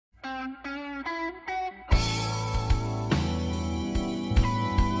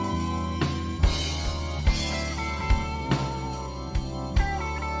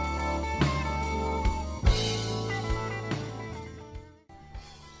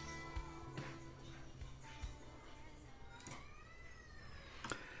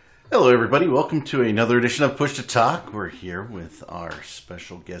Hello, everybody. Welcome to another edition of Push to Talk. We're here with our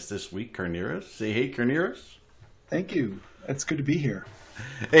special guest this week, Carneros. Say hey, Carneros. Thank you. It's good to be here.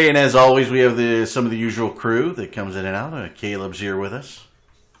 Hey, and as always, we have some of the usual crew that comes in and out. Caleb's here with us.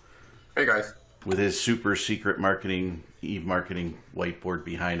 Hey, guys. With his super secret Eve marketing whiteboard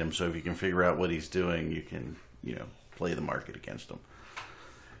behind him, so if you can figure out what he's doing, you can, play the market against him.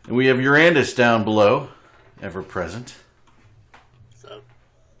 And we have Urandus down below, ever present. Sup?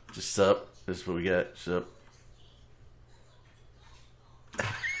 Just sup. This is what we got. Sup.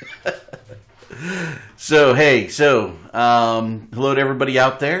 So hello to everybody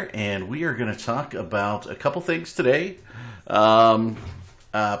out there, and we are going to talk about a couple things today. Primarily,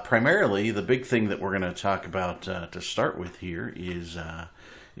 the big thing that we're going to talk about to start with here is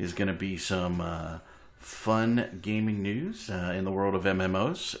going to be some fun gaming news in the world of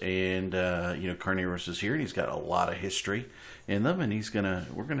MMOs, and Carneros is here, and he's got a lot of history in them, and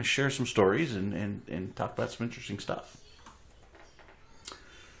we're gonna share some stories and talk about some interesting stuff.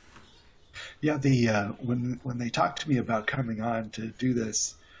 Yeah, when they talked to me about coming on to do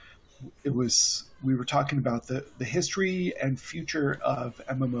this, we were talking about the history and future of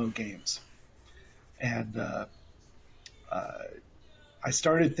MMO games, and I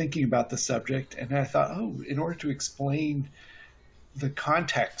started thinking about the subject, and I thought, in order to explain the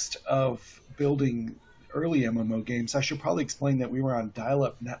context of building early MMO games, I should probably explain that we were on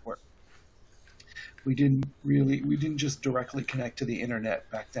dial-up network. We didn't just directly connect to the internet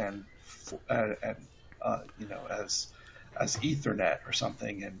back then, as Ethernet or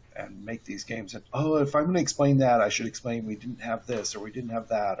something, and make these games. And if I'm going to explain that, I should explain we didn't have this or we didn't have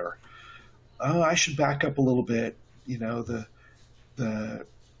that, or I should back up a little bit. The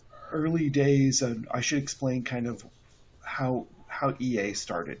early days, and I should explain kind of how EA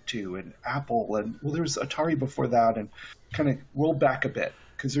started too, and Apple, and there was Atari before that, and kind of roll back a bit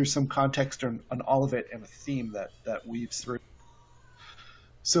because there's some context on all of it and a theme that weaves through.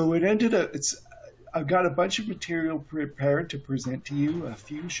 So I've got a bunch of material prepared to present to you, a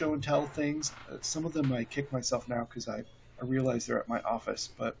few show and tell things. Some of them I kick myself now because I realize they're at my office,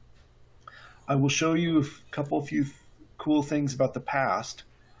 but I will show you a few cool things about the past,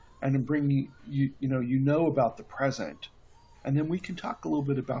 and then bring you about the present, and then we can talk a little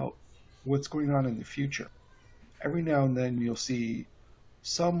bit about what's going on in the future. Every now and then you'll see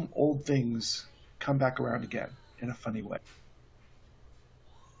some old things come back around again in a funny way.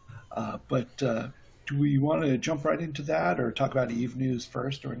 But do we want to jump right into that, or talk about Eve news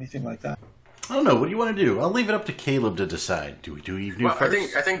first, or anything like that? I don't know. What do you want to do? I'll leave it up to Caleb to decide. Do we do Eve news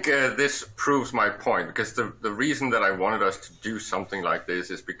first? I think this proves my point, because the reason that I wanted us to do something like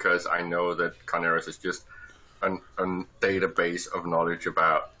this is because I know that Carneros is just a database of knowledge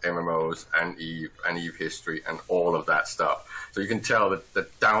about MMOs and Eve history and all of that stuff. So you can tell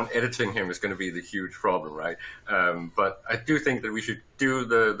that down editing him is going to be the huge problem, right? But I do think that we should do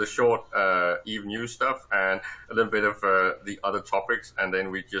the short Eve news stuff and a little bit of the other topics, and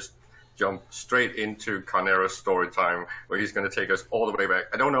then we just jump straight into Carneros' story time, where he's going to take us all the way back.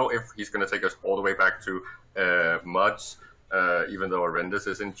 I don't know if he's going to take us all the way back to Muds, even though Arendis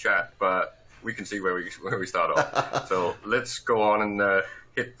is in chat, but we can see where we start off. So let's go on and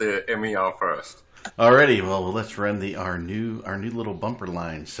hit the MER first. Alrighty, well, let's run our new little bumper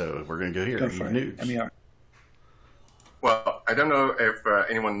line. So we're going to go here. Go for it. News. MER. Well, I don't know if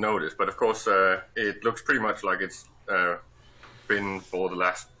anyone noticed, but of course it looks pretty much like it's been for the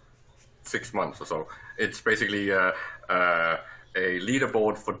last 6 months or so. It's basically a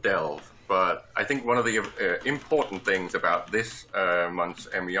leaderboard for Delve. But I think one of the important things about this month's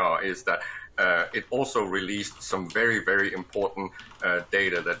MER is that it also released some very, very important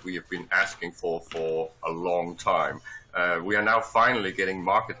data that we have been asking for a long time. We are now finally getting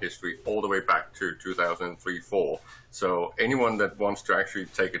market history all the way back to 2003-04. So anyone that wants to actually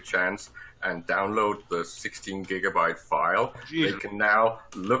take a chance and download the 16 gigabyte file, they can now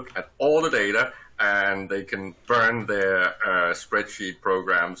look at all the data, and they can burn their spreadsheet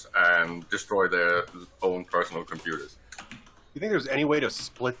programs and destroy their own personal computers. You think there's any way to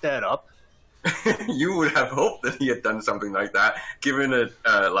split that up? You would have hoped that he had done something like that, given it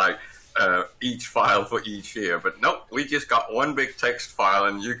each file for each year. But nope, we just got one big text file,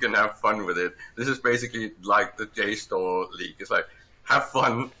 and you can have fun with it. This is basically like the JSTOR leak. It's like, have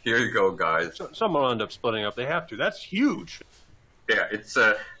fun. Here you go, guys. Someone will end up splitting up. They have to. That's huge. Yeah, it's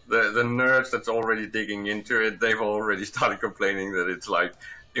the nerds that's already digging into it. They've already started complaining that it's like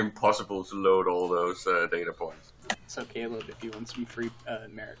impossible to load all those data points. So Caleb, if you want some free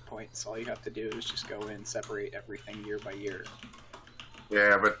merit points, all you have to do is just go in, separate everything year by year.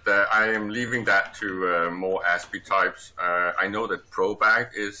 Yeah, but I am leaving that to more ASCII types. I know that ProBag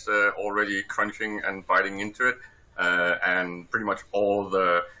is already crunching and biting into it, and pretty much all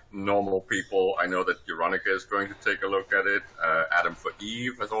the normal people. I know that Euronica is going to take a look at it. Adam for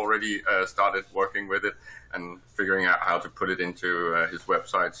Eve has already started working with it and figuring out how to put it into his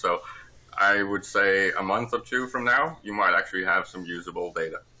website. So I would say a month or two from now, you might actually have some usable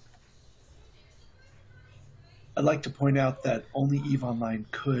data. I'd like to point out that only EVE Online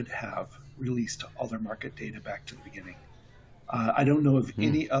could have released all their market data back to the beginning. I don't know of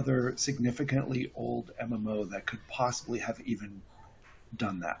any other significantly old MMO that could possibly have even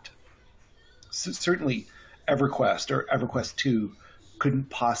done that. So certainly EverQuest or EverQuest 2 couldn't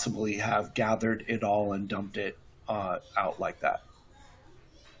possibly have gathered it all and dumped it out like that.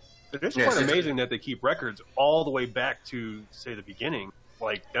 It's quite amazing that they keep records all the way back to, say, the beginning.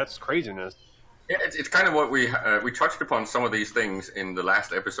 Like, that's craziness. Yeah, it's kind of what we touched upon some of these things in the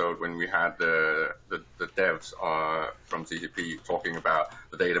last episode when we had the devs from CCP talking about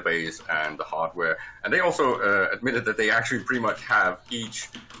the database and the hardware, and they also admitted that they actually pretty much have each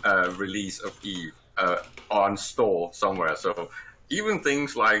release of EVE on store somewhere. So even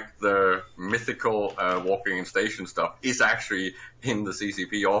things like the mythical walking in station stuff is actually in the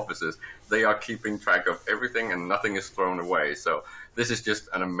CCP offices. They are keeping track of everything and nothing is thrown away. So this is just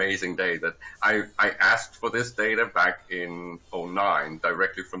an amazing day that I asked for this data back in 2009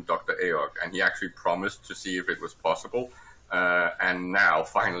 directly from Dr. Aok, and he actually promised to see if it was possible. And now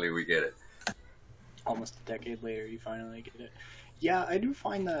finally we get it. Almost a decade later, you finally get it. Yeah, I do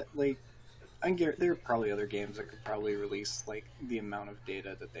find that, like, there are probably other games that could probably release like the amount of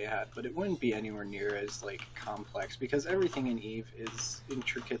data that they had, but it wouldn't be anywhere near as like complex because everything in EVE is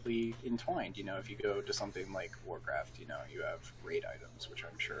intricately entwined. You know, if you go to something like Warcraft, you know, you have raid items, which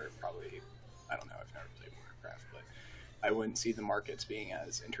I'm sure probably, I don't know, I've never played Warcraft, but I wouldn't see the markets being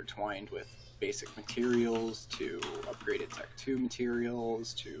as intertwined with basic materials to upgraded Tech 2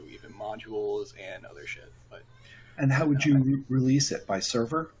 materials to even modules and other shit. But and how would you release it? By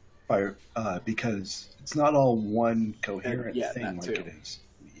server? Because it's not all one coherent thing like it is.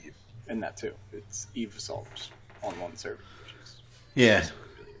 And that too. It's EVE solved on one server, which is really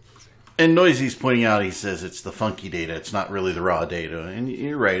and Noisy's pointing out, he says it's the funky data, it's not really the raw data. And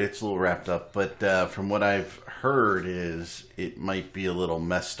you're right, it's a little wrapped up. But from what I've heard is it might be a little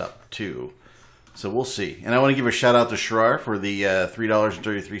messed up too. So we'll see. And I want to give a shout out to Shrar for the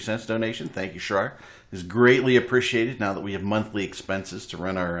 $3.33 donation. Thank you, Shrar. Is greatly appreciated now that we have monthly expenses to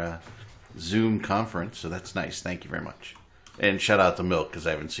run our Zoom conference. So that's nice. Thank you very much. And shout out to Milk because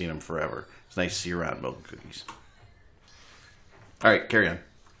I haven't seen him forever. It's nice to see you around, Milk and Cookies. All right, carry on.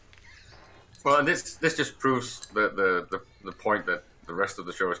 Well, this just proves the point that the rest of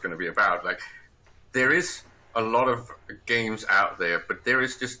the show is going to be about. Like, there is a lot of games out there, but there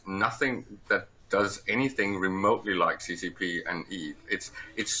is just nothing that does anything remotely like CCP and EVE.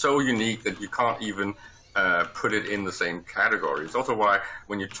 It's so unique that you can't even put it in the same category. It's also why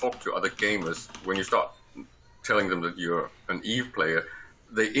when you talk to other gamers, when you start telling them that you're an EVE player,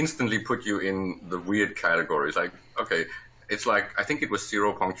 they instantly put you in the weird categories. Like, okay, it's like, I think it was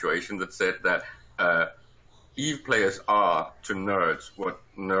Zero Punctuation that said that EVE players are to nerds what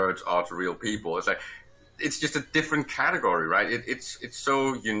nerds are to real people. It's like, it's just a different category, right? It's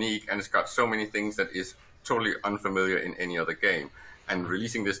so unique and it's got so many things that is totally unfamiliar in any other game. And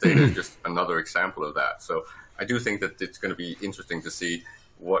releasing this data is just another example of that. So I do think that it's going to be interesting to see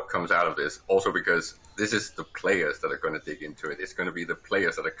what comes out of this. Also because this is the players that are going to dig into it. It's going to be the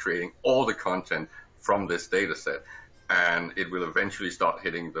players that are creating all the content from this data set. And it will eventually start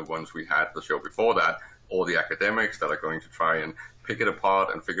hitting the ones we had the show before that, all the academics that are going to try and pick it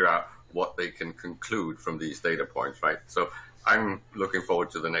apart and figure out what they can conclude from these data points, right? So I'm looking forward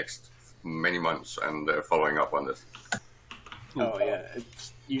to the next many months and following up on this. Oh yeah,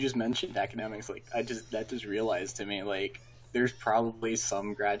 you just mentioned academics. Like that just realized to me, like there's probably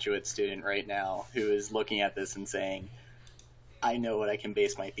some graduate student right now who is looking at this and saying, I know what I can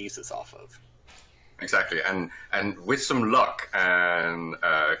base my thesis off of. Exactly, and with some luck and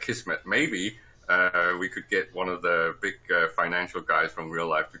kismet, maybe we could get one of the big financial guys from real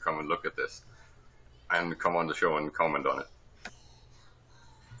life to come and look at this and come on the show and comment on it.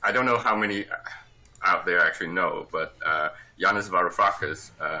 I don't know how many out there actually know, but Yanis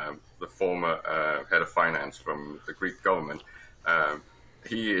Varoufakis, the former head of finance from the Greek government,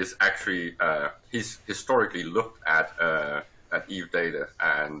 he is actually, he's historically looked at EVE data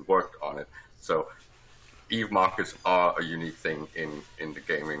and worked on it. So EVE markets are a unique thing in the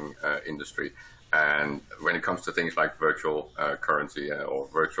gaming industry. And when it comes to things like virtual currency or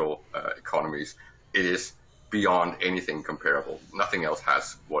virtual economies, it is beyond anything comparable. Nothing else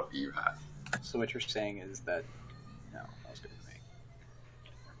has what Eve has. So what you're saying is that no, I was going to make.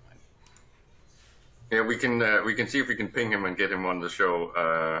 Yeah, we can see if we can ping him and get him on the show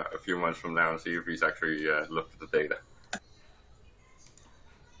a few months from now and see if he's actually looked at the data.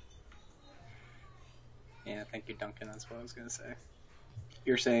 Yeah, thank you, Duncan. That's what I was going to say.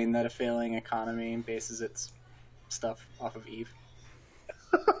 You're saying that a failing economy bases its stuff off of Eve?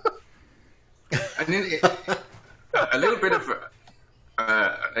 And then a little bit of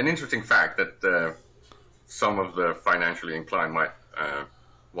an interesting fact that some of the financially inclined might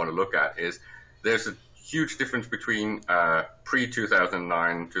want to look at is there's a huge difference between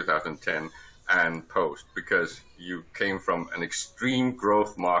pre-2009, 2010, and post, because you came from an extreme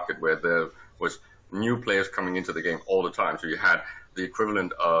growth market where there was new players coming into the game all the time. So you had the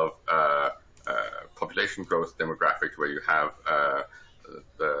equivalent of population growth demographics, where you have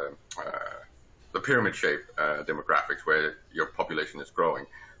the pyramid shape demographics, where your population is growing.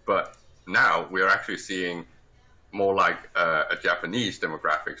 But now we are actually seeing more like a Japanese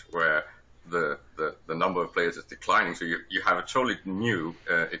demographics, where the number of players is declining. So you have a totally new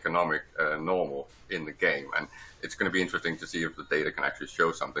economic normal in the game, and it's going to be interesting to see if the data can actually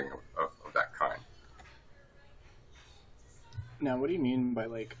show something of that kind. Now, what do you mean by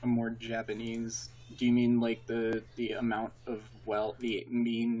like a more Japanese? Do you mean like the amount of wealth, the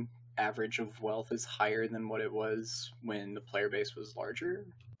mean average of wealth is higher than what it was when the player base was larger?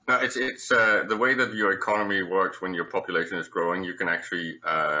 No, it's the way that your economy works when your population is growing. You can actually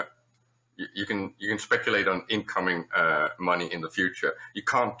you can speculate on incoming money in the future. You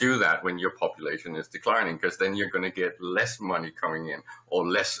can't do that when your population is declining, because then you're going to get less money coming in or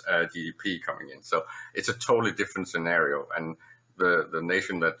less GDP coming in. So it's a totally different scenario. And the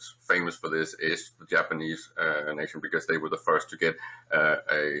nation that's famous for this is the Japanese nation, because they were the first to get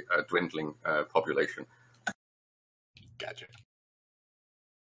a dwindling population. Gotcha.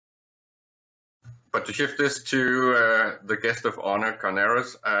 But to shift this to the guest of honor,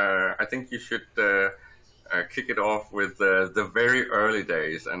 Carneros, I think you should kick it off with the very early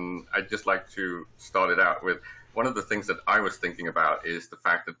days. And I'd just like to start it out with one of the things that I was thinking about is the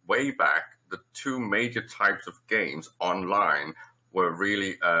fact that way back, the two major types of games online were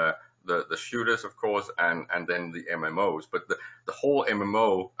really the shooters, of course, and then the MMOs. But the whole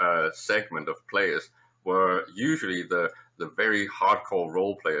MMO segment of players were usually the very hardcore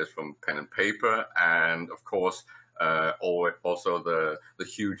role players from pen and paper, and of course also the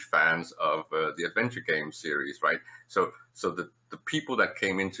huge fans of the adventure game series, right? So the people that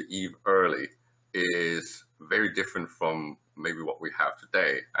came into EVE early is very different from maybe what we have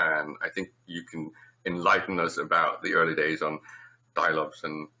today. And I think you can enlighten us about the early days on dial-ups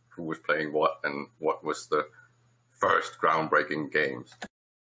and who was playing what and what was the first groundbreaking games.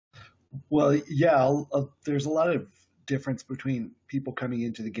 Well, yeah, there's a lot of difference between people coming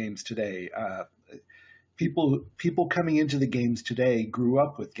into the games today. People coming into the games today grew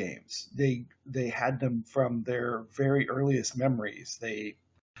up with games. They had them from their very earliest memories.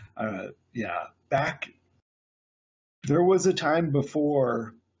 Back there was a time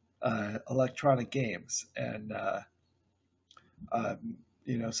before electronic games, and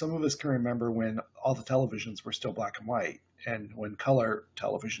some of us can remember when all the televisions were still black and white, and when color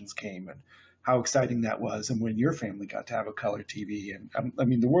televisions came, and how exciting that was, and when your family got to have a color TV. And I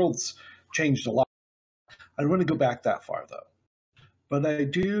mean, the world's changed a lot. I don't want to go back that far, though. But I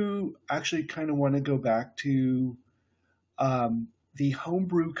do actually kind of want to go back to the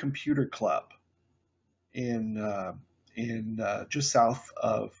Homebrew Computer Club in just south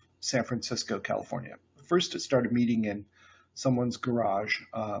of San Francisco, California. First, it started meeting in someone's garage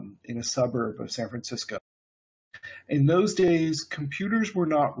in a suburb of San Francisco. In those days, computers were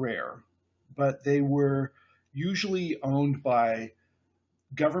not rare, but they were usually owned by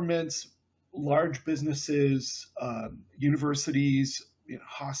governments, large businesses, universities,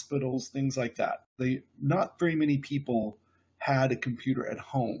 hospitals, things like that. Not very many people had a computer at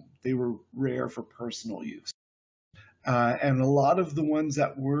home. They were rare for personal use. And a lot of the ones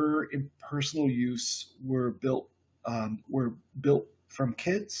that were in personal use were built from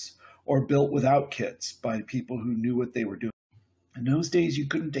kits or built without kits by people who knew what they were doing. In those days, you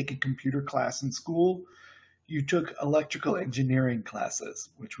couldn't take a computer class in school. You took electrical engineering classes,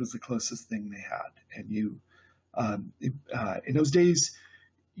 which was the closest thing they had. And in those days,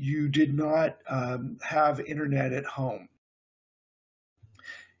 you did not have internet at home.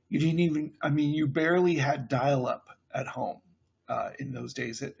 You didn't even, you barely had dial-up at home in those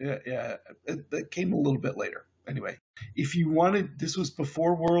days. It came a little bit later. Anyway, if you wanted, this was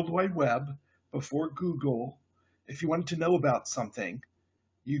before World Wide Web, before Google. If you wanted to know about something,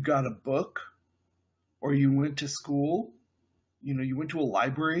 you got a book or you went to school, you went to a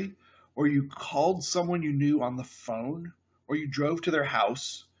library, or you called someone you knew on the phone, or you drove to their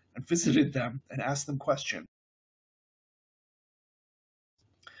house and visited them and asked them questions.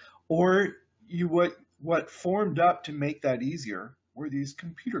 Or what formed up to make that easier were these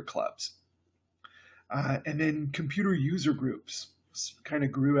computer clubs. And then computer user groups kind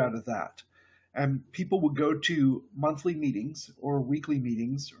of grew out of that. And people would go to monthly meetings or weekly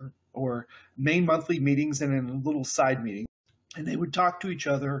meetings or main monthly meetings and then little side meetings. And they would talk to each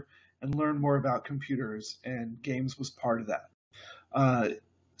other and learn more about computers, and games was part of that.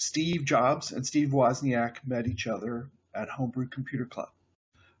 Steve Jobs and Steve Wozniak met each other at Homebrew Computer Club.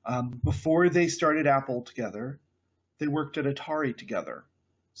 Before they started Apple together, they worked at Atari together.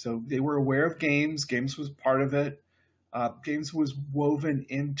 So they were aware of games. Games was part of it. Games was woven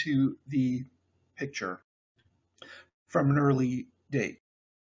into the picture from an early date.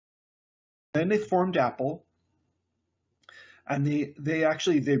 Then they formed Apple, and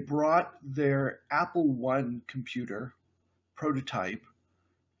they brought their Apple I computer prototype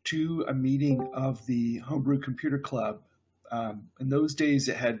to a meeting of the Homebrew Computer Club. In those days,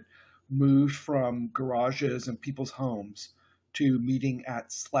 it had moved from garages and people's homes to meeting at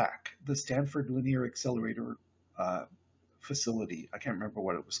SLAC, the Stanford Linear Accelerator facility. I can't remember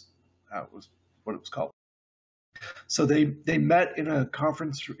what it was called. So they met in a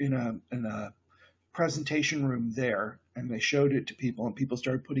conference in a presentation room there, and they showed it to people, and people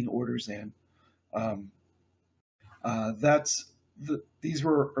started putting orders in. These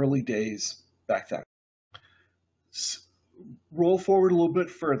were early days back then. Roll forward a little bit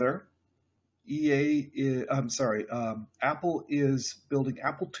further. Apple is building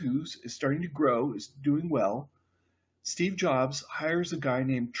Apple IIs, is starting to grow, is doing well. Steve Jobs hires a guy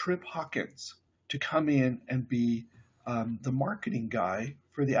named Trip Hawkins to come in and be the marketing guy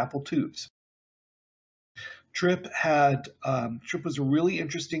for the Apple IIs. Trip was a really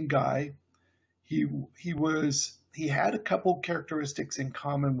interesting guy. He had a couple characteristics in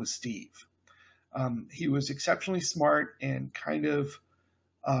common with Steve. He was exceptionally smart and kind of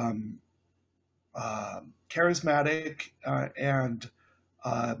charismatic and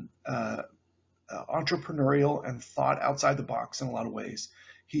entrepreneurial, and thought outside the box in a lot of ways.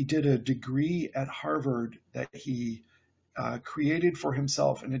 He did a degree at Harvard that he created for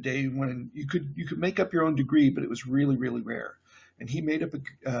himself in a day when you could make up your own degree, but it was really, really rare. And he made up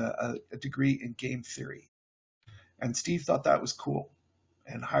a degree in game theory. And Steve thought that was cool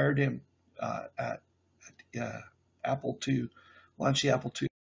and hired him at Apple to launch the Apple II.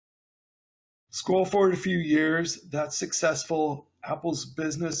 Scroll forward a few years, that's successful. Apple's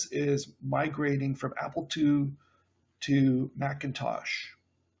business is migrating from Apple II to Macintosh.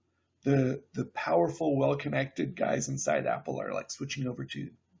 The powerful, well-connected guys inside Apple are like switching over to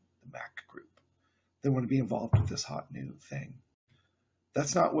the Mac group. They want to be involved with this hot new thing.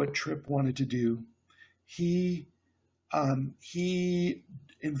 That's not what Trip wanted to do. He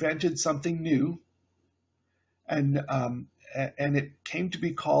invented something new, and it came to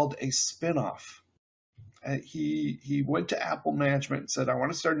be called a spin-off. He went to Apple management and said, I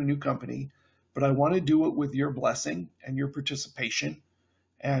want to start a new company, but I want to do it with your blessing and your participation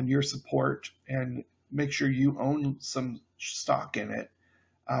and your support, and make sure you own some stock in it.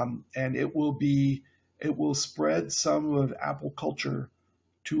 And it will spread some of Apple culture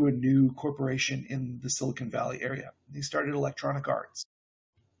to a new corporation in the Silicon Valley area. He started Electronic Arts.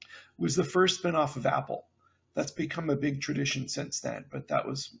 It was the first spin-off of Apple. That's become a big tradition since then, but that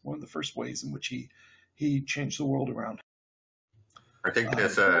was one of the first ways in which he changed the world around. I think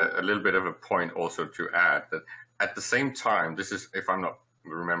there's a little bit of a point also to add that at the same time, this is, if I'm not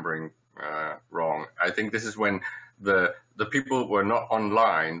remembering wrong, I think this is when the people were not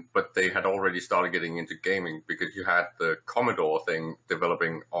online, but they had already started getting into gaming, because you had the Commodore thing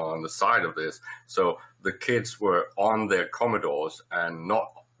developing on the side of this. So the kids were on their Commodores and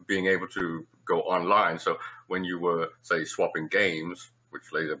not being able to go online. So when you were, say, swapping games,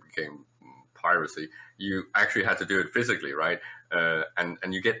 which later became piracy, you actually had to do it physically, right?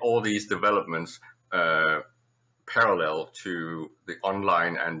 And you get all these developments parallel to the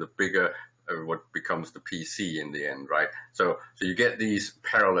online and the bigger what becomes the PC in the end, right? So you get these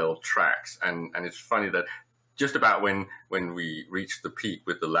parallel tracks, and it's funny that just about when we reached the peak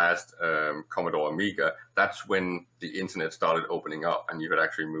with the last Commodore Amiga, that's when the internet started opening up, and you had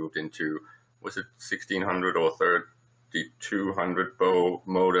actually moved into, was it 1600 or 3200 baud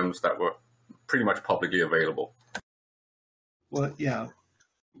modems that were pretty much publicly available. Well, yeah.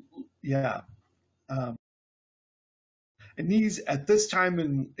 And these, at this time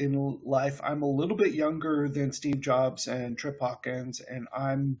in life, I'm a little bit younger than Steve Jobs and Trip Hawkins, and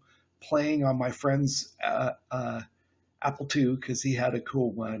I'm playing on my friend's Apple II because he had a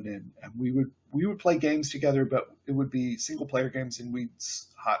cool one, and we would play games together, but it would be single player games, and we'd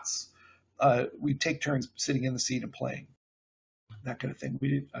take turns sitting in the seat and playing, that kind of thing.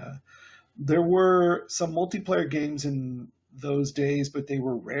 There were some multiplayer games in those days, but they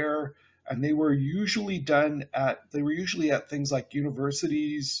were rare, and they were usually at things like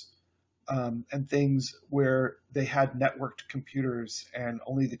universities and things where they had networked computers, and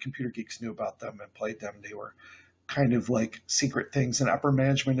only the computer geeks knew about them and played them. They were kind of like secret things, and upper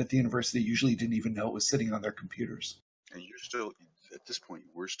management at the university usually didn't even know it was sitting on their computers. And you're still, at this point,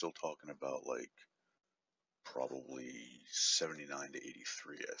 we're still talking about like probably 79 to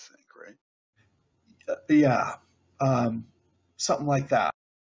 83, I think, right? Yeah, something like that.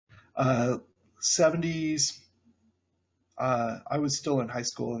 70s. I was still in high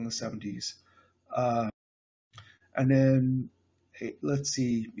school in the 70s. And then, let's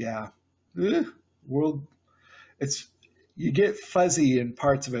see, yeah. You get fuzzy in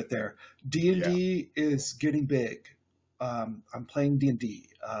parts of it there. D&D is getting big. I'm playing D&D.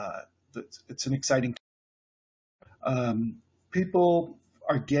 It's an exciting time. People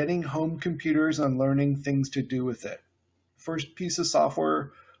are getting home computers and learning things to do with it. First piece of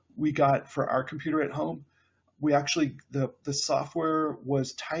software we got for our computer at home, we actually, the software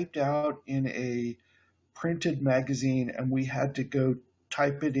was typed out in a printed magazine, and we had to go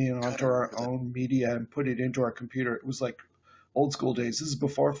type it in onto our own media and put it into our computer. It was like old school days. This is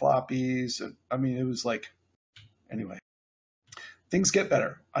before floppies. And, I mean, it was like, anyway, things get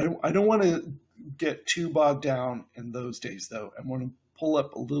better. I don't want to get too bogged down in those days, though. I want to pull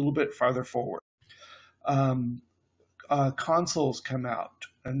up a little bit farther forward. Consoles come out,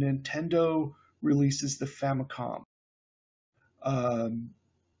 and Nintendo releases the Famicom.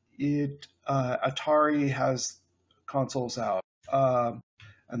 Atari has consoles out,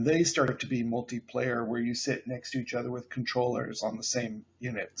 and they start to be multiplayer, where you sit next to each other with controllers on the same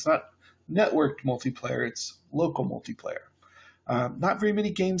unit. It's not networked multiplayer; it's local multiplayer. Not very many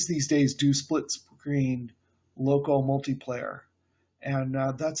games these days do split screen local multiplayer, and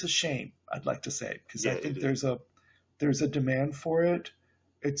that's a shame, I'd like to say, because I think there's a demand for it.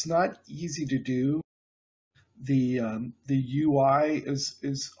 It's not easy to do. The UI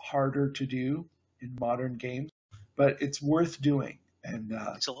is harder to do in modern games, but it's worth doing, and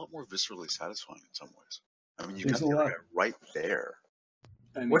it's a lot more viscerally satisfying in some ways. I mean, you There's got a lot. it right there.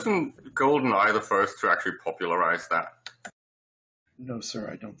 Wasn't GoldenEye the first to actually popularize that? No, sir,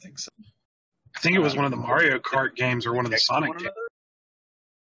 I don't think so. I think it was one of the Mario Kart games or one of the Sonic games.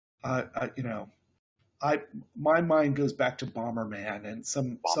 My mind goes back to Bomberman and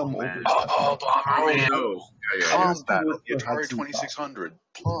some older stuff. Oh, Bomberman. Battle, the Atari 2600,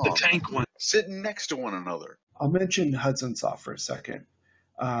 Palm, The tank one. sitting next to one another. I'll mention Hudson Soft for a second.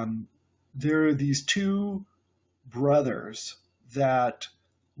 There are these two brothers that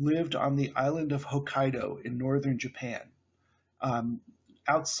lived on the island of Hokkaido in northern Japan,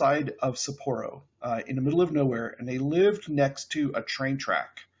 outside of Sapporo, in the middle of nowhere, and they lived next to a train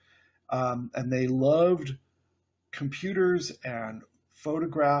track. And they loved computers and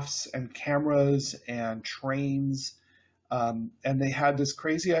photographs and cameras and trains. And they had this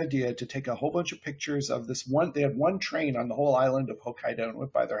crazy idea to take a whole bunch of pictures of this one. They had one train on the whole island of Hokkaido, and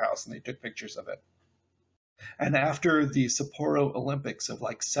went by their house, and they took pictures of it. And after the Sapporo Olympics of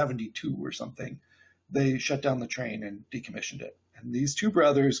like 72 or something, they shut down the train and decommissioned it. And these two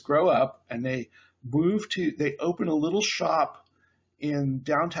brothers grow up, and they open a little shop in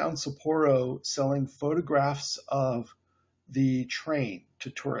downtown Sapporo selling photographs of the train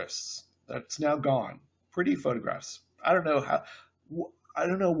to tourists. That's now gone. Pretty photographs. I don't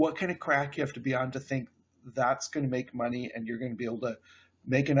know what kind of crack you have to be on to think that's going to make money, and you're going to be able to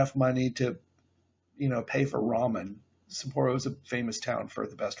make enough money to, pay for ramen. Sapporo is a famous town for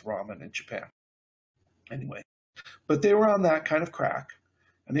the best ramen in Japan. Anyway, but they were on that kind of crack,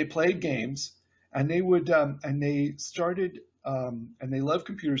 and they played games, and they would, and they started. And they love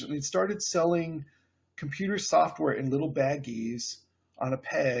computers, and they started selling computer software in little baggies on a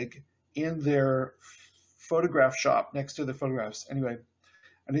peg in their photograph shop next to the photographs. Anyway,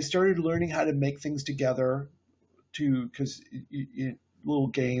 and they started learning how to make things together, because little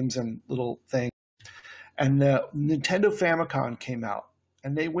games and little things. And the Nintendo Famicom came out,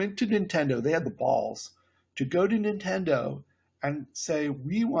 and they went to Nintendo. They had the balls to go to Nintendo and say,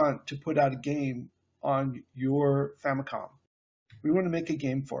 "We want to put out a game on your Famicom. We want to make a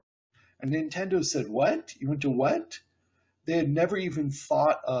game for it." And Nintendo said, "What? You want to what?" They had never even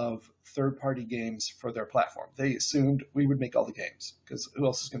thought of third-party games for their platform. They assumed we would make all the games, because who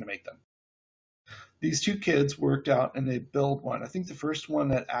else is going to make them? these two kids worked out and they built one. I think the first one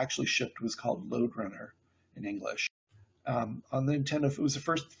that actually shipped was called Lode Runner in English. On the Nintendo, it was the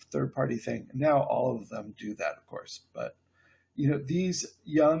first third-party thing. And now all of them do that, of course. But these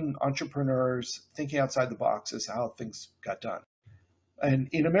young entrepreneurs thinking outside the box is how things got done. And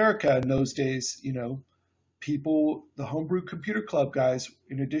in America in those days, people, the Homebrew Computer Club guys,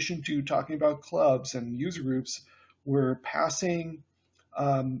 in addition to talking about clubs and user groups, were passing,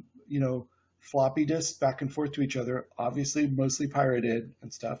 floppy disks back and forth to each other, obviously mostly pirated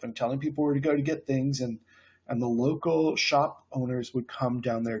and stuff, and telling people where to go to get things. And the local shop owners would come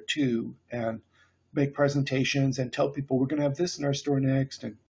down there too and make presentations and tell people we're going to have this in our store next.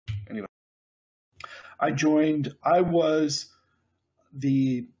 And anyway, I was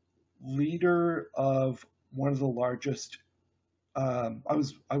the leader of one of the largest, I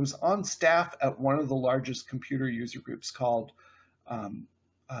was on staff at one of the largest computer user groups called,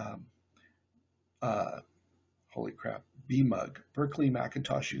 holy crap, BMUG, Berkeley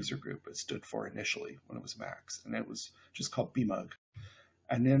Macintosh User Group. It stood for initially when it was Macs, and it was just called BMUG.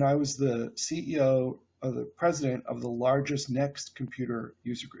 And then I was the CEO or the president of the largest Next computer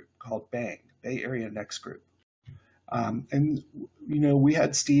user group called BANG, Bay Area Next Group. And, we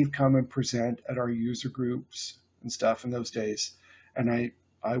had Steve come and present at our user groups and stuff in those days. And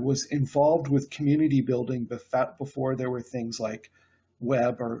I was involved with community building before there were things like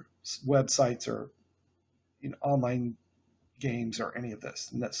web or websites or online games or any of this,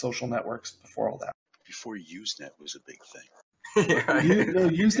 and that social networks before all that. Before Usenet was a big thing.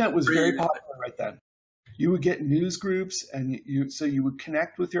 Usenet was very popular right then. You would get news groups, and you would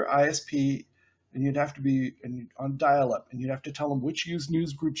connect with your ISP, and you'd have to be on dial-up, and you'd have to tell them which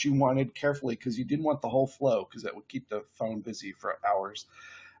news groups you wanted carefully because you didn't want the whole flow because that would keep the phone busy for hours.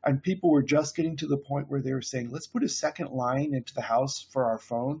 And people were just getting to the point where they were saying, let's put a second line into the house for our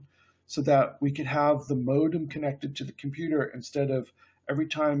phone so that we could have the modem connected to the computer instead of every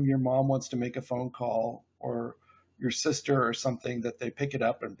time your mom wants to make a phone call or your sister or something that they pick it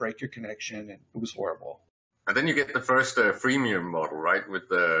up and break your connection. And it was horrible. And then you get the first freemium model, right, with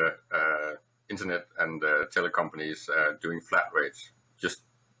the internet and tele companies doing flat rates, just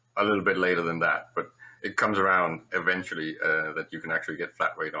a little bit later than that. But it comes around eventually that you can actually get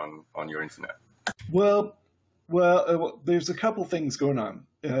flat rate on your internet. Well, there's a couple things going on.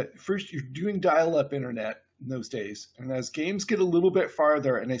 First, you're doing dial-up internet in those days. And as games get a little bit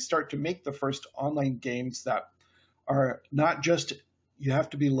farther and they start to make the first online games that are not just you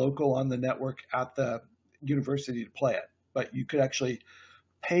have to be local on the network at the university to play it, but you could actually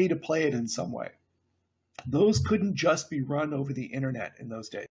pay to play it in some way. Those couldn't just be run over the internet in those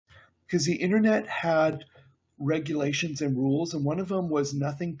days because the internet had regulations and rules, and one of them was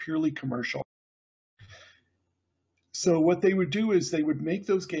nothing purely commercial. So what they would do is they would make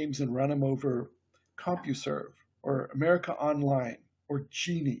those games and run them over CompuServe or America Online or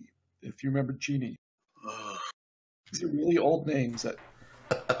Genie, if you remember Genie. These are really old names that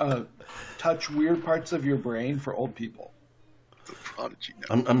touch weird parts of your brain for old people. The Prodigy.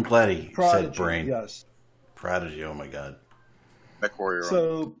 I'm glad he said brain. Yes. Prodigy. Oh my God. MechWarrior.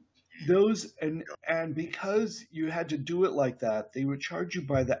 So those and because you had to do it like that, they would charge you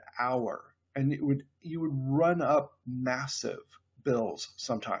by the hour, and you would run up massive bills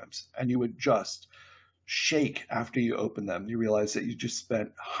sometimes, and you would just shake after you open them. You realize that you just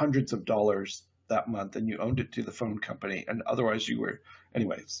spent hundreds of dollars that month, and you owned it to the phone company, and otherwise you were.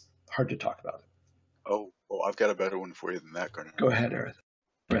 Anyways, hard to talk about it. Oh, I've got a better one for you than that, Garner. Go ahead, Eric.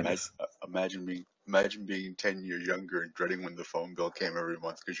 Imagine being 10 years younger and dreading when the phone bill came every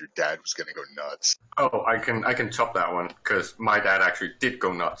month because your dad was going to go nuts. Oh, I can top that one because my dad actually did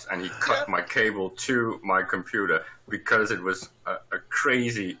go nuts and he cut my cable to my computer because it was a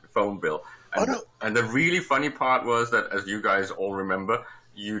crazy phone bill. And the really funny part was that, as you guys all remember,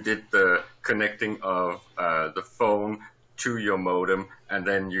 you did the connecting of the phone to your modem, and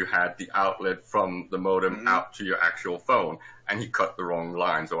then you had the outlet from the modem out to your actual phone, and he cut the wrong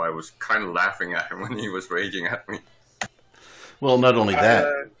line, so I was kind of laughing at him when he was raging at me. Well, not only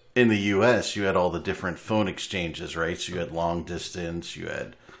that, in the U.S., you had all the different phone exchanges, right? So you had long distance, you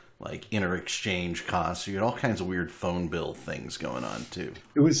had like inter-exchange costs, so you had all kinds of weird phone bill things going on, too.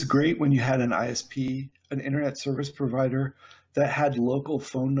 It was great when you had an ISP, an internet service provider, that had local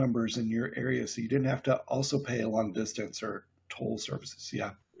phone numbers in your area, so you didn't have to also pay a long distance or toll services. Yeah.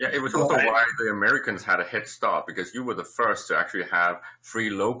 Yeah, it was also why the Americans had a head start, because you were the first to actually have free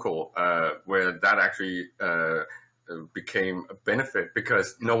local, where that actually became a benefit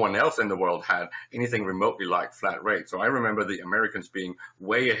because no one else in the world had anything remotely like flat rate. So I remember the Americans being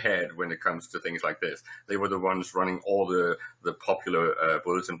way ahead when it comes to things like this. They were the ones running all the popular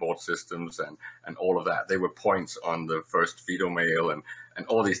bulletin board systems and all of that. They were points on the first veto mail and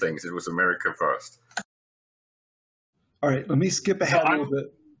all these things. It was America first. All right, let me skip ahead a little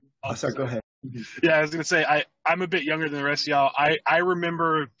bit. Oh, sorry, go ahead. Yeah, I was going to say, I'm a bit younger than the rest of y'all. I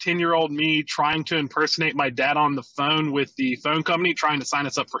remember 10-year-old me trying to impersonate my dad on the phone with the phone company trying to sign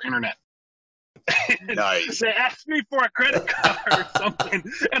us up for internet. Nice. They asked me for a credit card or something,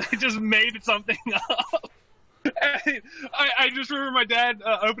 and I just made something up. I just remember my dad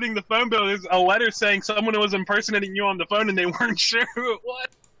opening the phone bill. There's a letter saying someone was impersonating you on the phone, and they weren't sure who it was.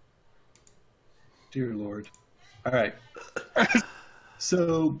 Dear Lord. All right.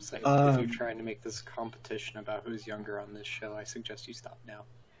 So, if you're trying to make this a competition about who's younger on this show, I suggest you stop now.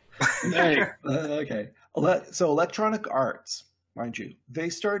 Okay. So Electronic Arts, mind you, they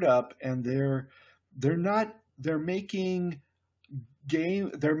start up and they're making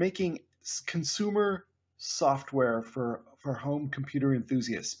consumer software for home computer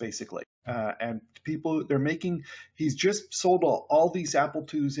enthusiasts, basically. And people, he's just sold all these Apple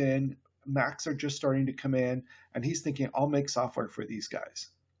IIs in. Macs are just starting to come in, and he's thinking, I'll make software for these guys.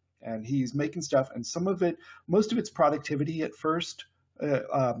 And he's making stuff, and most of it's productivity at first.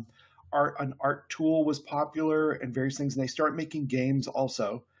 An art tool was popular and various things, and they start making games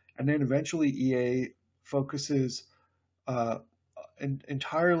also. And then eventually EA focuses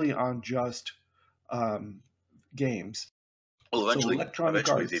entirely on just games. Well, eventually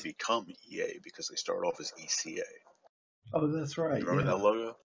Arts, they become EA because they start off as ECA. Oh, that's right. Remember that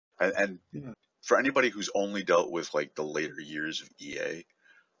logo? And for anybody who's only dealt with like the later years of EA,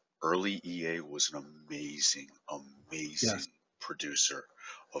 early EA was an amazing producer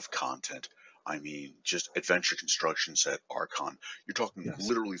of content. I mean, just Adventure Construction Set, Archon. You're talking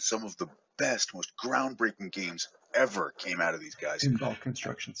literally some of the best, most groundbreaking games ever came out of these guys. Pinball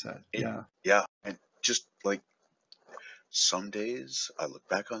Construction Set, Yeah, and just like some days I look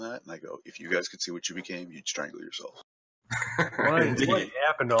back on that and I go, if you guys could see what you became, you'd strangle yourself. What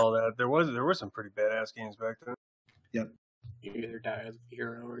happened to all that? There were some pretty badass games back then. Yep. You either die as a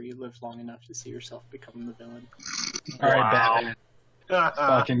hero or you live long enough to see yourself become the villain. All right, Batman.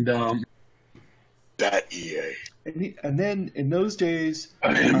 Fucking dumb. That EA. And then in those days,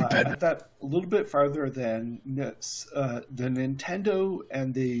 at that a little bit farther than the Nintendo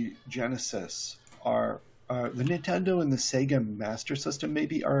and the Genesis the Nintendo and the Sega Master System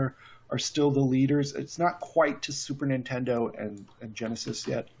maybe are still the leaders. It's not quite to Super Nintendo and Genesis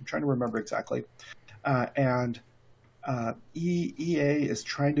yet. I'm trying to remember exactly. EA is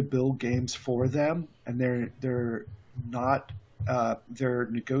trying to build games for them, and they're not. They're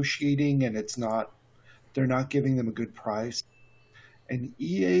negotiating, and they're not giving them a good price. And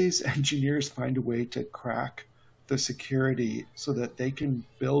EA's engineers find a way to crack the security so that they can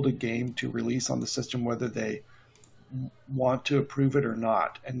build a game to release on the system whether they want to approve it or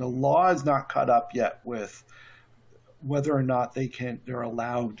not. And the law is not caught up yet with whether or not they're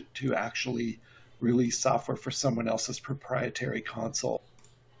allowed to actually release software for someone else's proprietary console.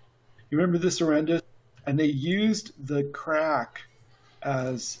 You remember this, Arendis? And they used the crack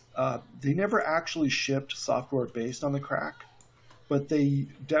as they never actually shipped software based on the crack, but they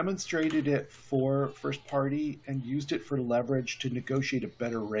demonstrated it for first party and used it for leverage to negotiate a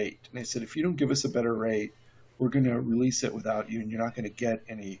better rate. And they said, if you don't give us a better rate, we're going to release it without you, and you're not going to get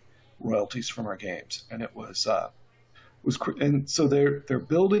any royalties from our games. And it was and so they're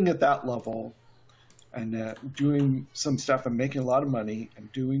building at that level and doing some stuff and making a lot of money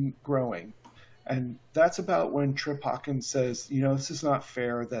and growing. And that's about when Trip Hawkins says, this is not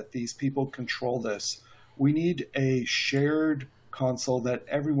fair that these people control this. We need a shared console that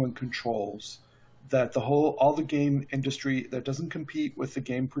everyone controls, that all the game industry that doesn't compete with the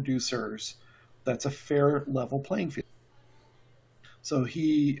game producers, that's a fair level playing field. So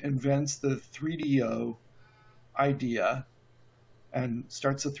he invents the 3DO idea and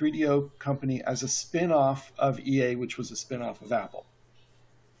starts a 3DO company as a spin-off of EA, which was a spin-off of Apple.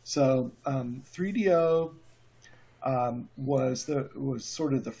 So 3DO was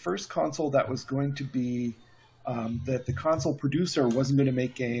sort of the first console that was going to be that the console producer wasn't going to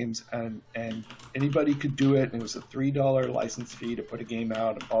make games and anybody could do it, and it was a $3 license fee to put a game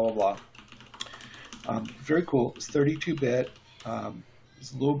out and blah blah blah. Very cool. It was 32-bit. It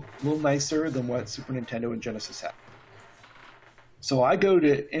was a little nicer than what Super Nintendo and Genesis had. So I go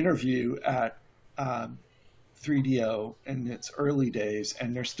to interview at 3DO in its early days,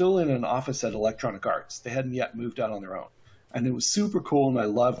 and they're still in an office at Electronic Arts. They hadn't yet moved out on their own. And it was super cool, and I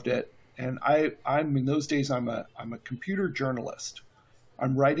loved it. and I'm in those days I'm a computer journalist.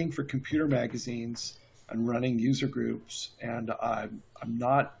 I'm writing for computer magazines and running user groups, and I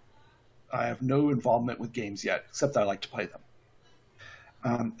have no involvement with games yet, except that I like to play them.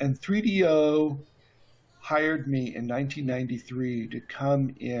 And 3DO hired me in 1993 to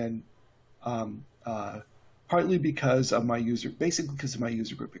come in, partly because of my basically because of my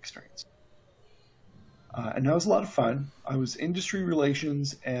user group experience. And that was a lot of fun. I was industry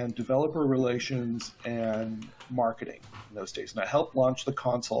relations and developer relations and marketing in those days. And I helped launch the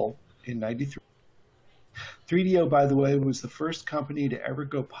console in 93. 3DO, by the way, was the first company to ever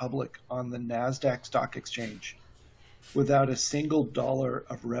go public on the NASDAQ stock exchange without a single dollar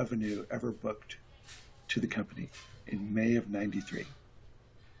of revenue ever booked to the company in May of 93.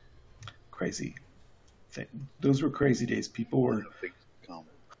 Crazy thing. Those were crazy days. People were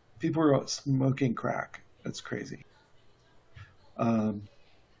smoking crack. That's crazy.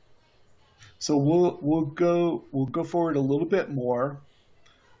 So we'll go forward a little bit more.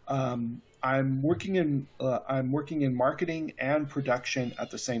 I'm working in marketing and production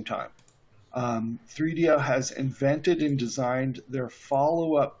at the same time. 3DO has invented and designed their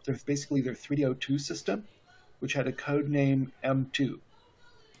follow-up. There's basically their 3DO2 system, which had a code name M2.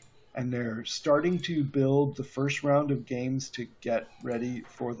 And they're starting to build the first round of games to get ready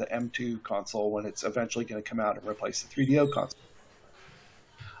for the M2 console when it's eventually going to come out and replace the 3DO console.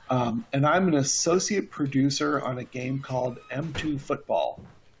 And I'm an associate producer on a game called M2 Football.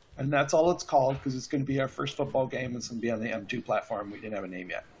 And that's all it's called because it's going to be our first football game. It's going to be on the M2 platform. We didn't have a name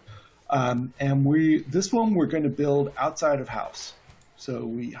yet. And this one we're going to build outside of house. So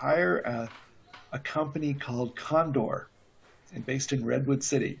we hire a company called Condor, and based in Redwood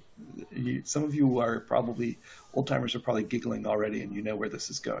City. Some of you are probably, old-timers are probably giggling already, and you know where this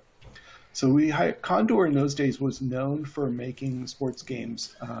is going. So Condor in those days was known for making sports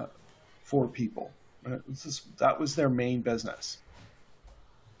games for people. That was their main business.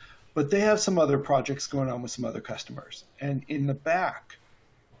 But they have some other projects going on with some other customers. And in the back,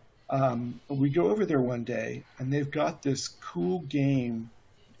 we go over there one day, and they've got this cool game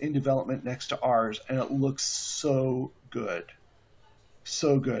in development next to ours, and it looks so good.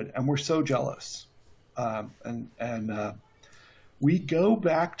 So good, and we're so jealous. We go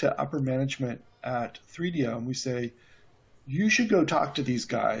back to upper management at 3DO and we say, you should go talk to these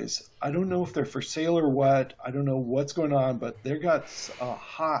guys. I don't know if they're for sale or what. I don't know what's going on, but they've got a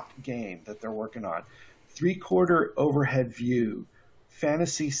hot game that they're working on. 3/4 overhead view,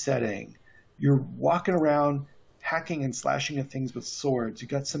 fantasy setting. You're walking around hacking and slashing at things with swords. You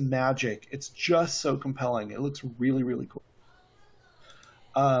got some magic. It's just so compelling. It looks really, really cool.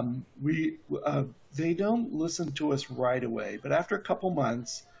 They don't listen to us right away, but after a couple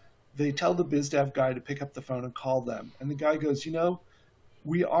months, they tell the biz dev guy to pick up the phone and call them. And the guy goes,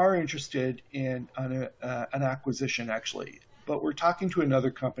 we are interested in an acquisition, actually, but we're talking to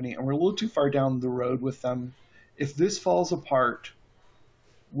another company, and we're a little too far down the road with them. If this falls apart,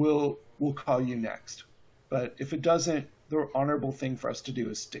 we'll call you next. But if it doesn't, the honorable thing for us to do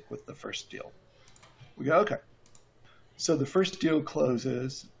is stick with the first deal. We go, okay. So the first deal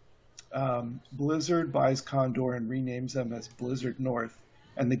closes. Blizzard buys Condor and renames them as Blizzard North,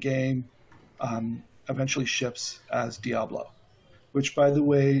 and the game eventually ships as Diablo, which, by the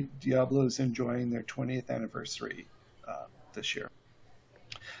way, Diablo is enjoying their 20th anniversary this year.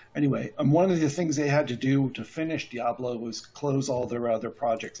 Anyway, one of the things they had to do to finish Diablo was close all their other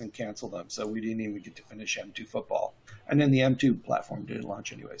projects and cancel them, so we didn't even get to finish M2 Football. And then the M2 platform didn't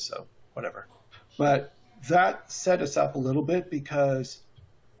launch anyway, so whatever. But that set us up a little bit because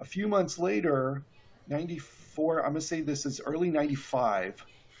a few months later, 94, I'm going to say this is early 95,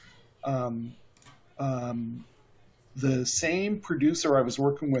 the same producer I was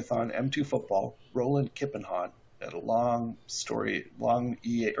working with on M2 Football, Roland Kippenhahn, had a long story,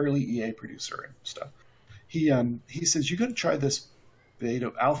 early EA producer and stuff. He says, you got to try this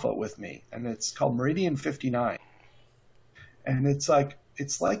beta alpha with me, and it's called Meridian 59. And it's like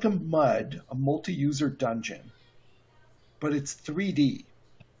a MUD, a multi-user dungeon, but it's 3D.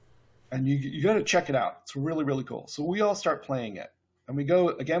 And you got to check it out. It's really, really cool. So we all start playing it. And we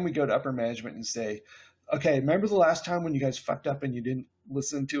go to upper management and say, okay, remember the last time when you guys fucked up and you didn't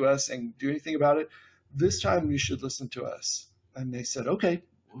listen to us and do anything about it? This time you should listen to us. And they said, okay,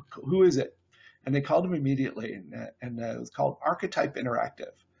 who is it? And they called him immediately, and it was called Archetype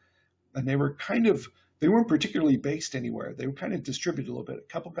Interactive. And they weren't particularly based anywhere. They were kind of distributed a little bit.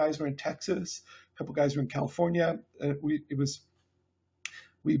 A couple guys were in Texas, a couple guys were in California. We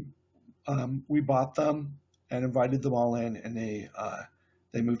bought them and invited them all in, and they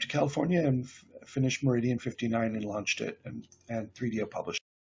moved to California and finished Meridian 59 and launched it, and 3DO published it.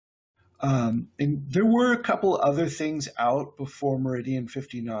 And there were a couple other things out before Meridian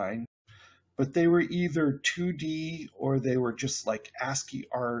 59, but they were either 2D or they were just like ASCII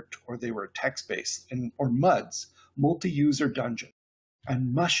art or they were text-based, or MUDs, multi-user dungeon,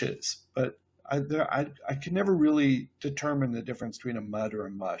 and mushes. But I can never really determine the difference between a MUD or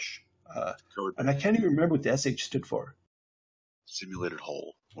a mush. And I can't even remember what the SH stood for. Simulated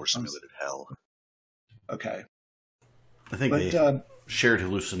hole or simulated hell. Okay. I think they shared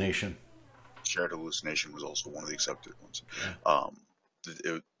hallucination. Shared hallucination was also one of the accepted ones.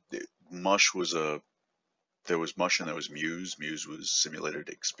 Mush was there was Mush and there was Muse. Muse was simulated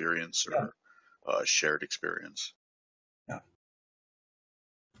experience or shared experience. Yeah.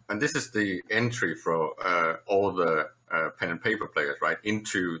 And this is the entry for all the pen and paper players, right,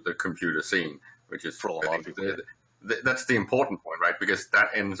 into the computer scene, which is for a lot of people. That's the important point, right? Because that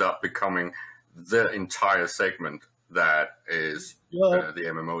ends up becoming the entire segment that is the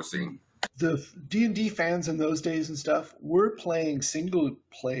MMO scene. The D&D fans in those days and stuff were playing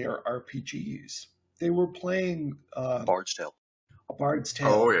single-player RPGs. They were playing Bard's Tale. Bard's Tale.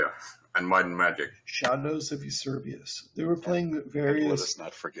 Oh yeah, and Might and Magic. Shadows of Eusebius. They were playing various. And let us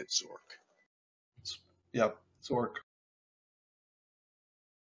not forget Zork. Yep, Zork.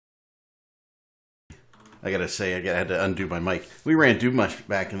 I gotta say, I had to undo my mic. We ran Doom-Mush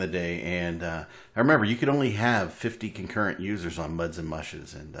back in the day, and I remember you could only have 50 concurrent users on MUDs and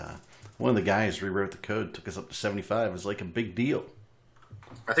Mushes, and one of the guys rewrote the code, took us up to 75. It was like a big deal.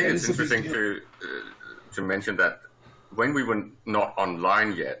 I think it's interesting to mention that when we were not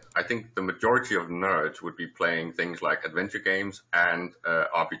online yet, I think the majority of nerds would be playing things like adventure games and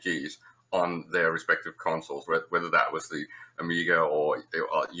RPGs on their respective consoles, whether that was the Amiga or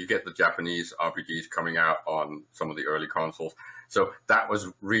you get the Japanese RPGs coming out on some of the early consoles. So that was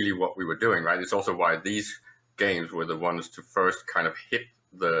really what we were doing, right? It's also why these games were the ones to first kind of hit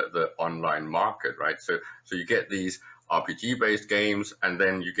the online market, right? So you get these RPG-based games, and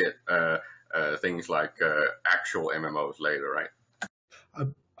then you get things like actual MMOs later, right?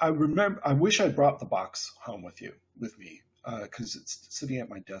 I remember. I wish I brought the box home with me because it's sitting at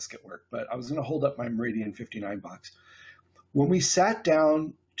my desk at work. But I was going to hold up my Meridian 59 box. When we sat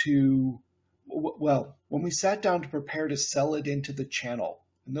down to prepare to sell it into the channel,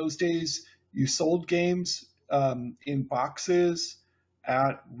 in those days you sold games in boxes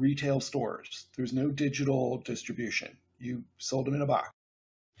at retail stores. There's no digital distribution. You sold them in a box.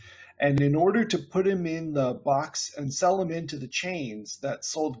 And in order to put them in the box and sell them into the chains that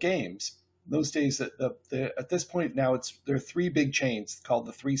sold games, those days at this point now there are three big chains called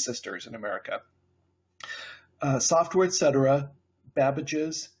the Three Sisters in America. Software Etc.,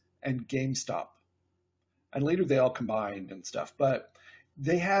 Babbage's, and GameStop. And later they all combined and stuff. But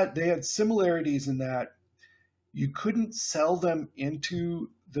they had similarities in that you couldn't sell them into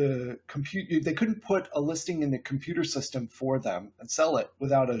the computer. They couldn't put a listing in the computer system for them and sell it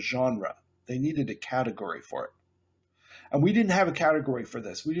without a genre. They needed a category for it. And we didn't have a category for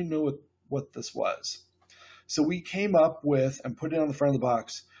this. We didn't know what this was. So we came up with and put it on the front of the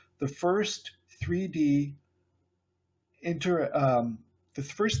box, the first 3D interactive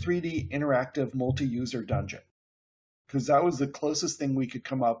multi-user dungeon, because that was the closest thing we could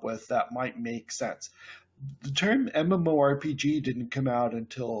come up with that might make sense. The term MMORPG didn't come out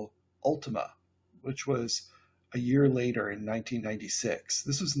until Ultima, which was a year later in 1996.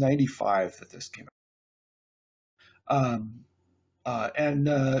 This was 95 that this came out.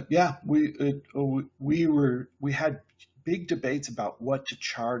 We had big debates about what to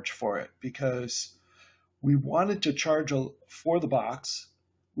charge for it, because we wanted to charge for the box.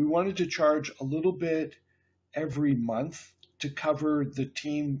 We wanted to charge a little bit every month to cover the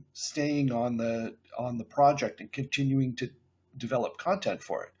team staying on the project and continuing to develop content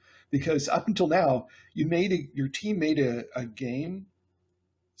for it. Because up until now, your team made a game,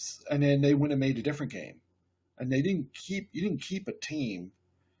 and then they went and made a different game, and you didn't keep a team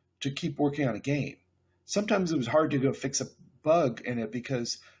to keep working on a game. Sometimes it was hard to go fix a bug in it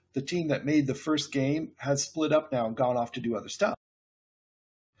because the team that made the first game has split up now and gone off to do other stuff.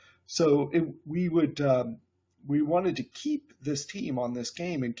 So we wanted to keep this team on this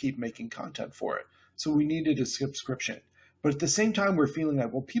game and keep making content for it. So we needed a subscription. But at the same time, we're feeling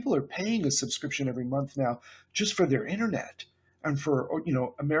like, well, people are paying a subscription every month now just for their internet and for,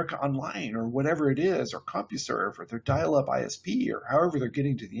 America Online or whatever it is, or CompuServe or their dial-up ISP or however they're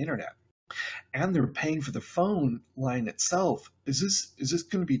getting to the internet. And they're paying for the phone line itself. Is this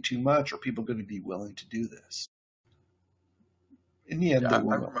going to be too much? Or are people going to be willing to do this? In the end, I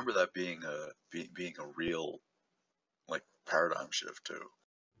remember that being a real paradigm shift too.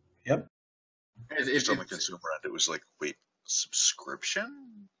 Yep. Just on the consumer end, it was like, wait,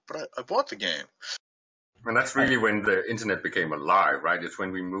 subscription, but I bought the game. And that's really when the internet became alive, right? It's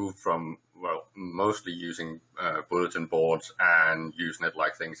when we moved from, well, mostly using bulletin boards and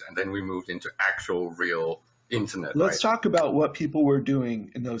Usenet-like things, and then we moved into actual real internet. Let's talk about what people were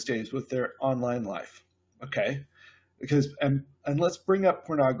doing in those days with their online life, okay? Because and let's bring up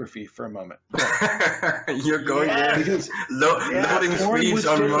pornography for a moment. You're going there because loading speeds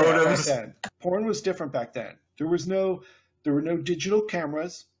on modems. Porn was different back then. There were no digital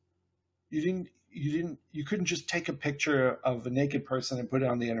cameras. You couldn't just take a picture of a naked person and put it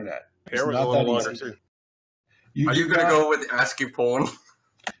on the internet. Hair was a little longer too. Are you going to go with ASCII porn?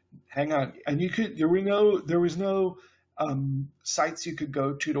 Hang on, and there was no sites you could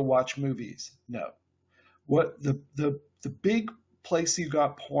go to watch movies. No, what the big place you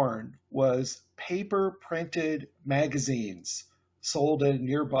got porn was paper printed magazines sold at a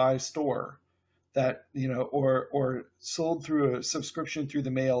nearby store that, or sold through a subscription through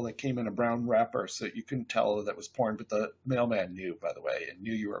the mail that came in a brown wrapper so that you couldn't tell that was porn, but the mailman knew, by the way, and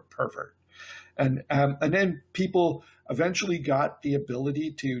knew you were a pervert. And then people eventually got the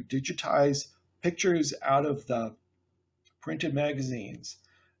ability to digitize pictures out of the printed magazines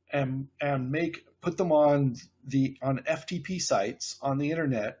and put them on FTP sites on the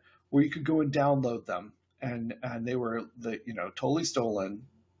internet where you could go and download them, and they were totally stolen,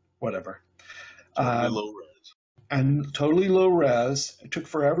 whatever. Low res. And totally low res. It took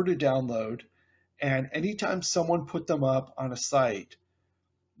forever to download. And anytime someone put them up on a site,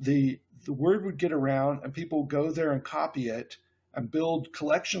 the word would get around and people would go there and copy it and build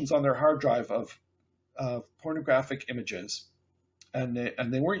collections on their hard drive of pornographic images. And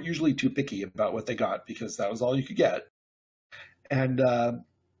they weren't usually too picky about what they got because that was all you could get. And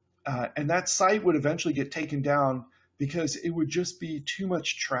that site would eventually get taken down because it would just be too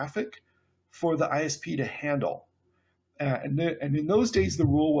much traffic for the ISP to handle. And in those days, the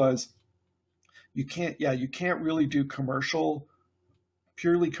rule was you can't really do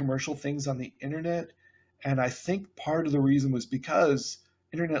purely commercial things on the internet. And I think part of the reason was because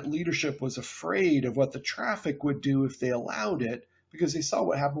internet leadership was afraid of what the traffic would do if they allowed it, because they saw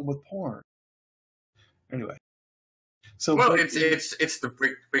what happened with porn. Anyway. It's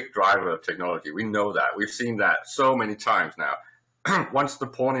the big driver of technology. We know that. We've seen that so many times now. Once the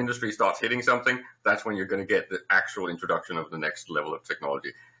porn industry starts hitting something, that's when you're going to get the actual introduction of the next level of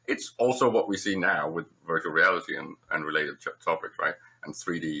technology. It's also what we see now with virtual reality and related topics, right? And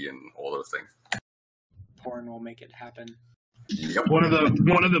 3D and all those things. Porn will make it happen. Yep. One of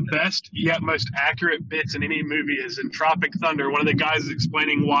the best yet most accurate bits in any movie is in Tropic Thunder. One of the guys is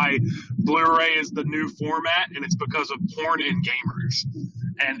explaining why Blu-ray is the new format, and it's because of porn and gamers.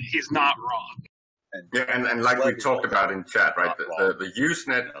 And he's not wrong. And like we talked about in chat, right? The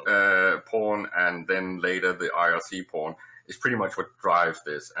Usenet porn and then later the IRC porn is pretty much what drives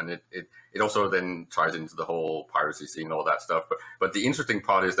this, and it also then ties into the whole piracy scene and all that stuff. But the interesting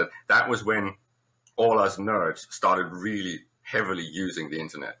part is that was when all us nerds started really heavily using the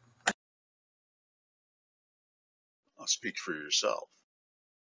internet. I'll speak for yourself.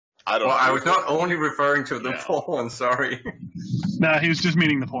 I was not only referring to the porn. Sorry. Nah, he was just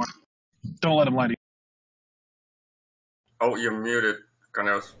meaning the porn. Don't let him lie to you. Oh, you're muted,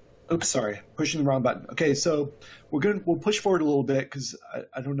 Cornelius. Oops, sorry, pushing the wrong button. Okay, so we'll push forward a little bit because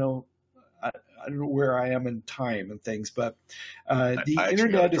I don't know where I am in time and things, but the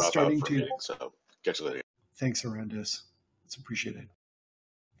internet is starting to. So catch you later. Thanks, Arendis. It's appreciated.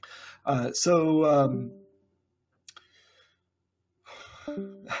 The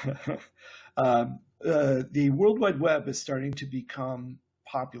World Wide Web is starting to become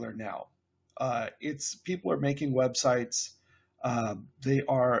popular now. People are making websites. There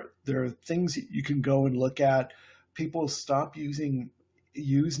are things that you can go and look at. People stop using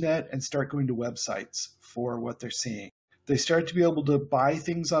Usenet and start going to websites for what they're seeing. They start to be able to buy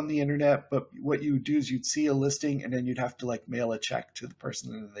things on the internet, but what you would do is you'd see a listing and then you'd have to mail a check to the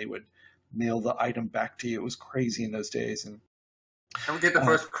person and they would mail the item back to you. It was crazy in those days. And we get the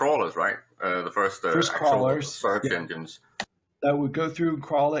first crawlers, right? The first crawlers, search engines. That would go through and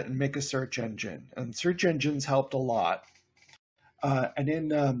crawl it and make a search engine. And search engines helped a lot. And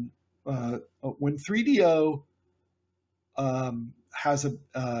then when 3DO has a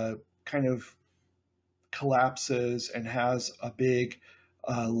kind of collapses and has a big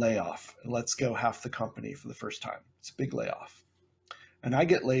layoff and lets go half the company for the first time. It's a big layoff. And I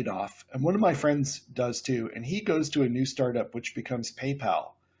get laid off. And one of my friends does too. And he goes to a new startup, which becomes PayPal.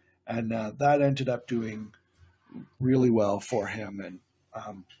 And that ended up doing really well for him. And,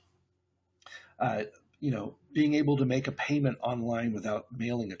 being able to make a payment online without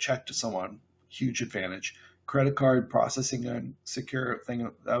mailing a check to someone, huge advantage. credit card processing and secure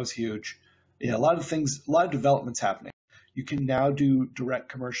thing, that was huge. Yeah, a lot of developments happening. You can now do direct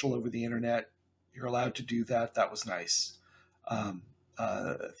commercial over the internet. You're allowed to do that. That was nice.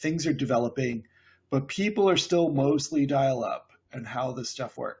 Things are developing, but people are still mostly dial up and how this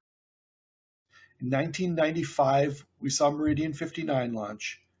stuff works. In 1995, we saw Meridian 59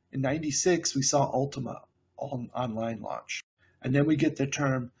 launch. In 96, we saw Ultima online launch. And then we get the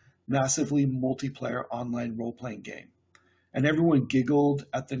term massively multiplayer online role-playing game. And everyone giggled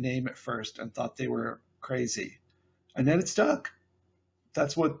at the name at first and thought they were crazy. And then it stuck.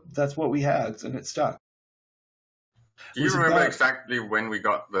 That's what we had, and it stuck. Do you remember exactly when we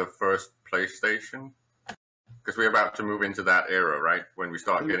got the first PlayStation? Because we're about to move into that era, right? When we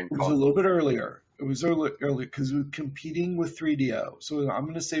start getting It was a little bit earlier. It was early because we were competing with 3DO. So I'm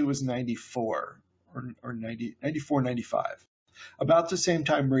going to say it was 94 or 94, 95. About the same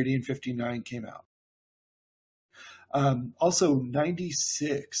time Meridian 59 came out. Also,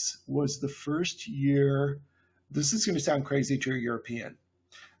 96 was the first year. This is going to sound crazy to a European.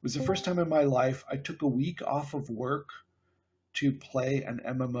 It was the first time in my life I took a week off of work to play an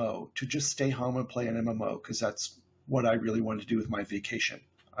MMO, to just stay home and play an MMO, because that's what I really wanted to do with my vacation.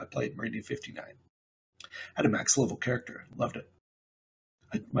 I played Meridian 59. Had a max level character. Loved it.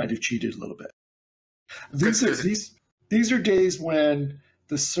 I might have cheated a little bit. These are days when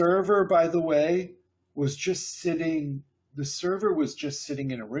the server, by the way, was just sitting. The server was just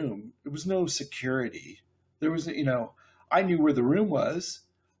sitting in a room. There was no security. There was, I knew where the room was.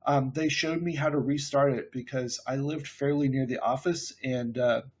 They showed me how to restart it because I lived fairly near the office, and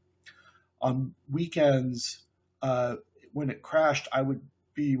on weekends, when it crashed, I would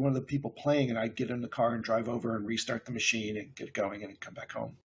be one of the people playing, and I'd get in the car and drive over and restart the machine and get going and come back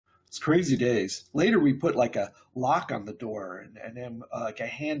home. It's crazy days. Later, we put like a lock on the door and then like a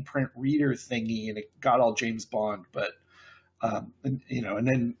handprint reader thingy, and it got all James Bond. But and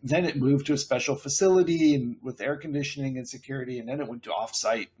then it moved to a special facility and with air conditioning and security, and then it went to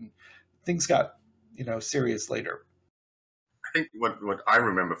off-site, and things got serious later. I think what I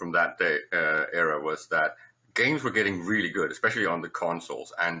remember from that day era was that games were getting really good, especially on the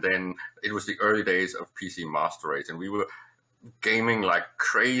consoles, and then it was the early days of PC Master Race, and we were gaming like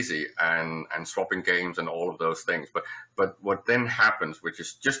crazy and swapping games and all of those things. But what then happens, which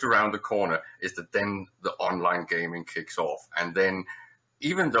is just around the corner, is that then the online gaming kicks off. And then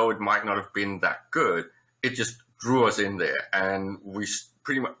even though it might not have been that good, it just drew us in there. And we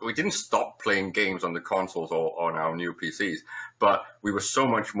didn't stop playing games on the consoles or on our new PCs, but we were so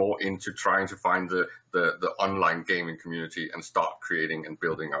much more into trying to find the online gaming community and start creating and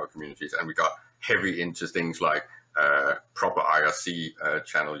building our communities. And we got heavy into things like proper IRC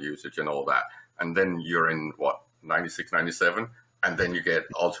channel usage and all that. And then you're in, 96, 97? And then you get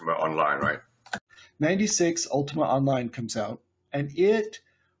Ultima Online, right? 96, Ultima Online comes out, and it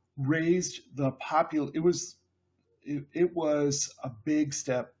raised the it was a big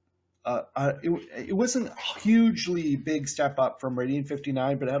step. It wasn't a hugely big step up from Meridian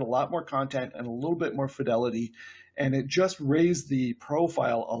 59, but it had a lot more content and a little bit more fidelity, and it just raised the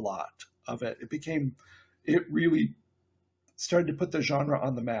profile a lot of it. It really started to put the genre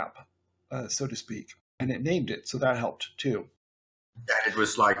on the map, so to speak, and it named it, so that helped too. And it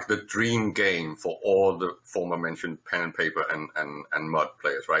was like the dream game for all the former mentioned pen and paper and MUD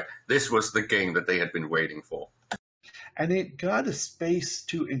players, right? This was the game that they had been waiting for. And it got a space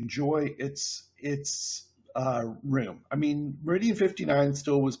to enjoy its room. I mean, Meridian 59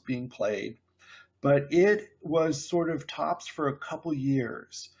 still was being played, but it was sort of tops for a couple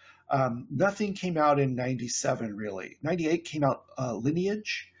years. Nothing came out in 97, really. 98 came out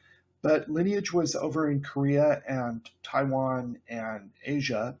Lineage, but Lineage was over in Korea and Taiwan and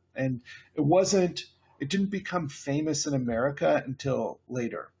Asia, and it didn't become famous in America until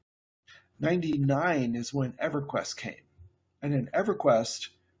later. 99 is when EverQuest came, and then EverQuest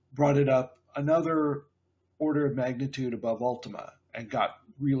brought it up another order of magnitude above Ultima and got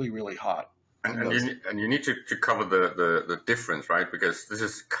really, really hot. And you need to cover the difference, right? Because this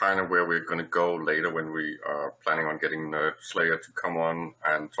is kind of where we're going to go later when we are planning on getting Slayer to come on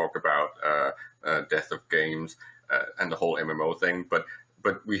and talk about death of games and the whole MMO thing. But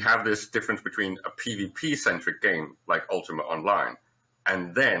we have this difference between a PvP-centric game like Ultima Online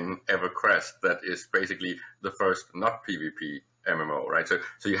and then EverQuest that is basically the first not PvP MMO, right? So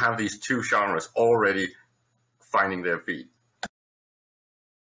you have these two genres already finding their feet.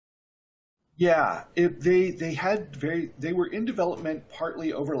 Yeah, they were in development,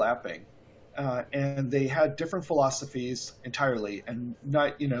 partly overlapping, and they had different philosophies entirely, and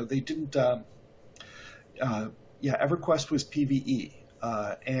not they didn't. EverQuest was PvE.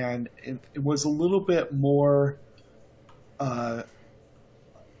 and it was a little bit more. I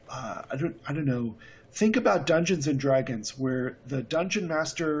don't know. Think about Dungeons and Dragons, where the dungeon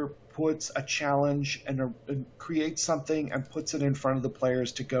master puts a challenge and creates something and puts it in front of the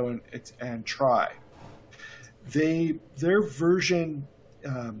players to go and try. Their version,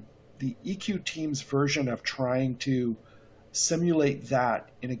 the EQ team's version of trying to simulate that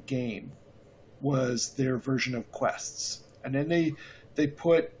in a game, was their version of quests, and then they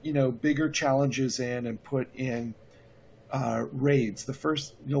put bigger challenges in and put in raids. The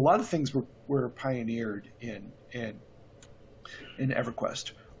first, a lot of things were pioneered in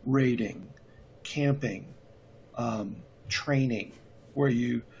EverQuest: raiding, camping, training, where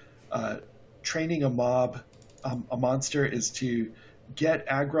you training a mob, a monster is to get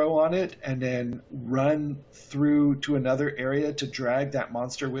aggro on it and then run through to another area to drag that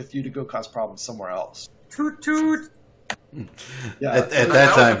monster with you to go cause problems somewhere else. Toot toot. Yeah, at that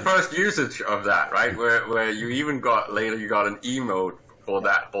that time, was the first usage of that, right? Where you even got an emote for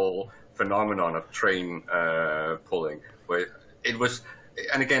that whole phenomenon of train pulling, where it was.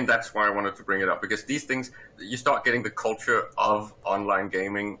 And again, that's why I wanted to bring it up, because these things, you start getting the culture of online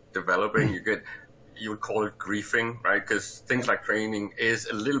gaming developing. You would call it griefing, right? Because things like training is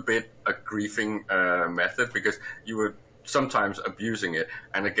a little bit a griefing method, because you were sometimes abusing it.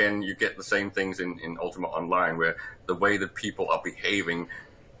 And again, you get the same things in Ultima Online, where the way that people are behaving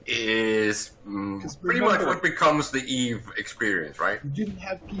is pretty much what becomes the EVE experience, right? You didn't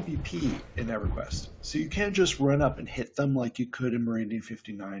have PvP in EverQuest, so you can't just run up and hit them like you could in Meridian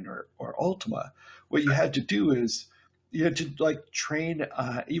 59 or Ultima. What you had to do is you had to train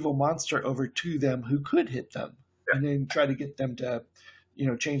an evil monster over to them who could hit them, and then try to get them to,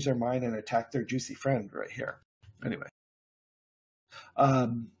 change their mind and attack their juicy friend right here. Anyway,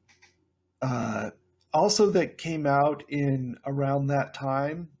 also that came out in around that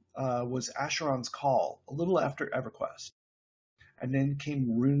time was Asheron's Call, a little after EverQuest, and then came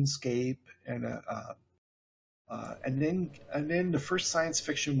RuneScape, and then the first science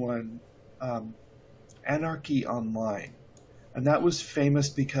fiction one. Anarchy Online, and that was famous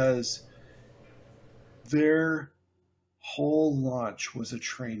because their whole launch was a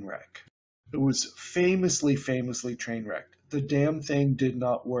train wreck. It was famously train wrecked. The damn thing did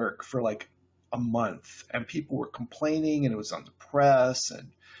not work for like a month, and people were complaining, and it was on the press,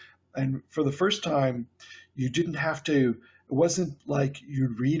 and for the first time, you didn't have to. It wasn't like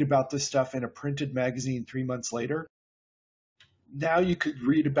you'd read about this stuff in a printed magazine 3 months later. Now you could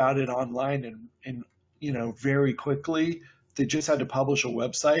read about it online and very quickly. They just had to publish a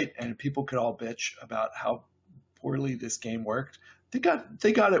website, and people could all bitch about how poorly this game worked. They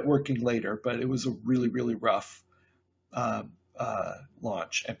got it working later, but it was a really, really rough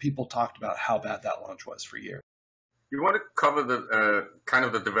launch, and people talked about how bad that launch was for years. You want to cover the kind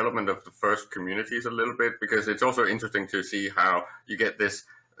of the development of the first communities a little bit, because it's also interesting to see how you get this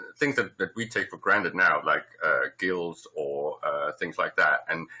things that we take for granted now, like guilds or things like that,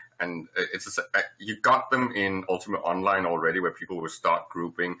 and you got them in Ultima Online already, where people would start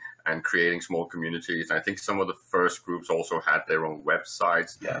grouping and creating small communities. And I think some of the first groups also had their own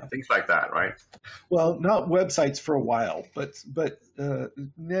websites, things like that, right? Well, not websites for a while, but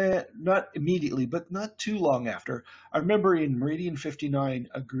not immediately, but not too long after. I remember in Meridian 59,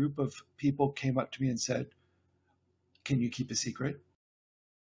 a group of people came up to me and said, "Can you keep a secret?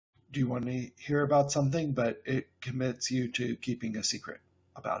 Do you want to hear about something, but it commits you to keeping a secret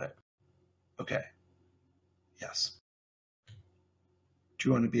about it?" Okay. Yes. Do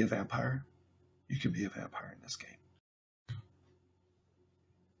you want to be a vampire? You can be a vampire in this game.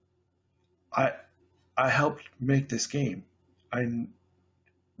 I helped make this game.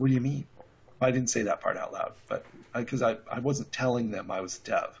 What do you mean? I didn't say that part out loud, but because I wasn't telling them I was a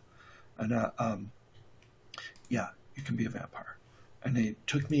dev. And yeah, you can be a vampire. And they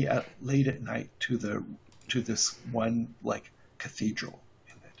took me late at night to this one cathedral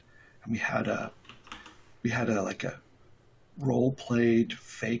in it, and we had a role played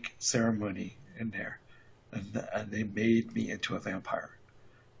fake ceremony in there, and they made me into a vampire,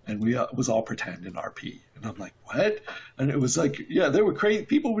 and it was all pretend and RP, and I'm like, what? And it was they were crazy.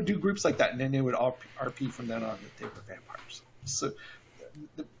 People would do groups like that, and then they would RP from then on that they were vampires. So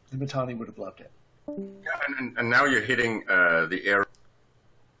the Mittani would have loved it. Yeah, and now you're hitting the era.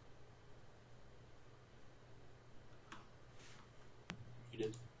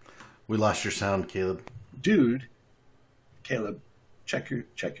 We lost your sound, Caleb. Dude, Caleb, check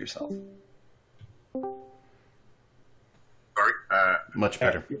yourself. Sorry. Much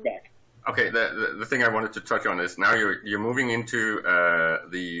better. You're back. Okay, the thing I wanted to touch on is now you're moving into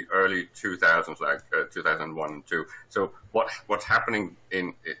the early 2000s, like 2001 and 2. So what's happening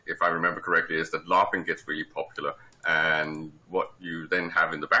if I remember correctly, is that LARPing gets really popular, and what you then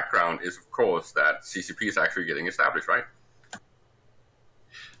have in the background is, of course, that CCP is actually getting established, right?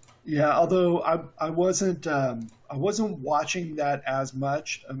 Yeah, although I wasn't watching that as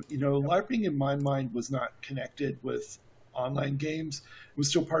much. LARPing in my mind was not connected with online games. It was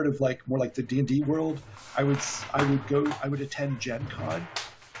still part of more like the D&D world. I would attend Gen Con,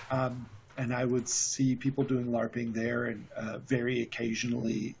 and I would see people doing LARPing there, and very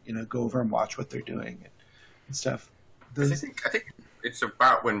occasionally, go over and watch what they're doing and stuff. I think it's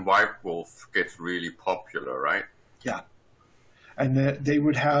about when White Wolf gets really popular, right? Yeah. And they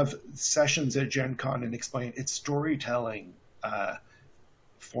would have sessions at Gen Con and explain its storytelling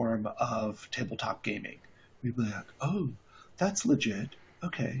form of tabletop gaming. We'd be like, oh, that's legit.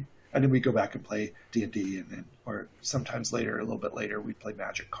 Okay. And then we go back and play D&D, and then, or sometimes later, a little bit later, we'd play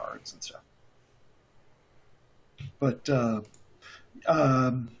Magic cards and stuff. But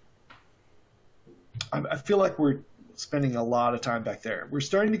I feel like we're spending a lot of time back there. We're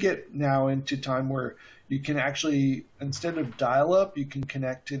starting to get now into time where you can actually, instead of dial-up, you can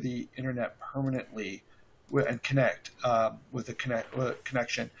connect to the internet permanently and connect with a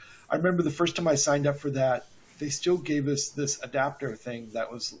connection. I remember the first time I signed up for that, they still gave us this adapter thing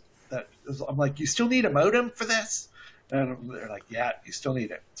I'm like, you still need a modem for this? And they're like, yeah, you still need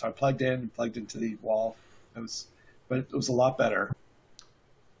it. So I plugged into the wall. But it was a lot better.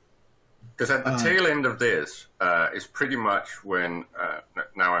 Because at the tail end of this is pretty much when,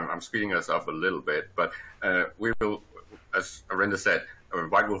 now I'm speeding us up a little bit, but we will, as Arenda said,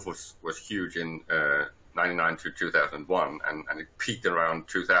 White Wolf was huge in 99 to 2001, and it peaked around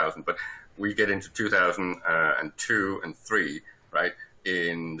 2000. But we get into 2002 and 3, right?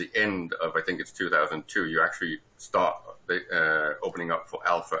 In the end of, I think it's 2002, you actually start opening up for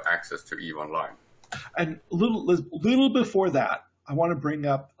alpha access to EVE Online. And a little before that, I want to bring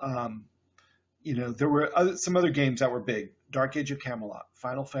up, there were some other games that were big. Dark Age of Camelot,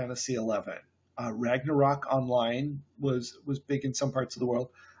 Final Fantasy XI, Ragnarok Online was big in some parts of the world,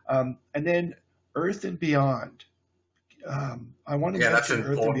 and then Earth and Beyond. I want to that's mention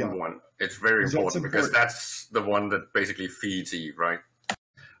an important one. It's very important because that's the one that basically feeds EVE, right?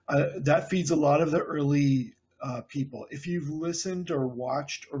 That feeds a lot of the early people. If you've listened or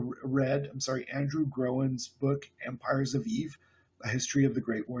watched or read, Andrew Groen's book, Empires of Eve, A History of the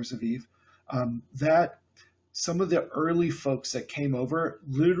Great Wars of Eve, that some of the early folks that came over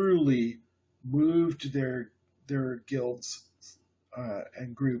literally moved their guilds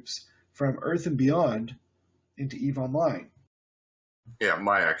and groups from Earth and Beyond into EVE Online. Yeah,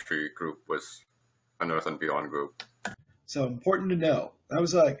 my actually group was an Earth and Beyond group. So important to know. That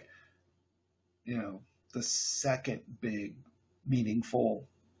was like, the second big meaningful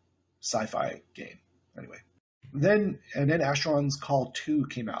sci-fi game. Anyway. And then Asheron's Call 2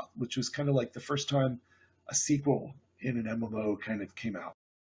 came out, which was kind of like the first time a sequel in an MMO kind of came out.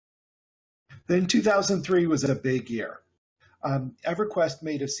 Then 2003 was a big year. EverQuest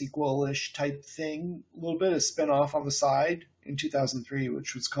made a sequel-ish type thing, a little bit of spin-off on the side in 2003,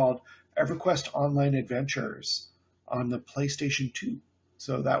 which was called EverQuest Online Adventures on the PlayStation 2.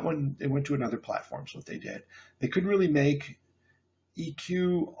 So that one, they went to another platform, is what they did. They couldn't really make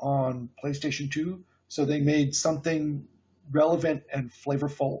EQ on PlayStation 2, so they made something relevant and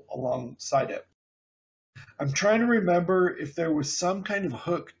flavorful alongside it. I'm trying to remember if there was some kind of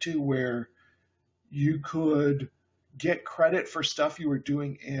hook to where you could get credit for stuff you were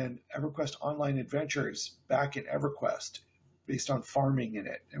doing in EverQuest Online Adventures back in EverQuest based on farming in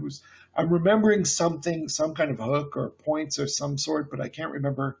it. I'm remembering some kind of hook or points of some sort, but I can't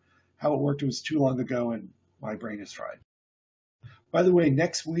remember how it worked. It was too long ago and my brain is fried. By the way,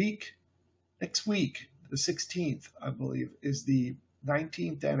 next week, the 16th, I believe, is the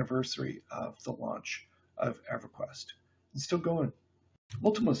 19th anniversary of the launch of EverQuest. It's still going.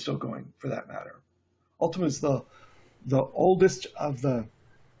 Ultima's still going, for that matter. Ultima is the oldest of the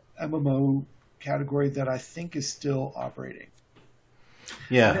MMO category that I think is still operating.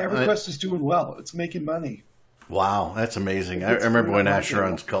 Yeah. And EverQuest is doing well. It's making money. Wow, that's amazing. I remember when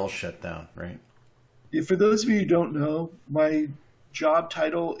Asheron's Call shut down, right? Yeah, for those of you who don't know, my job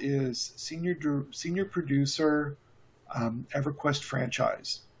title is senior producer, EverQuest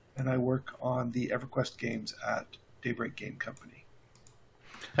franchise, and I work on the EverQuest games at Daybreak Game Company.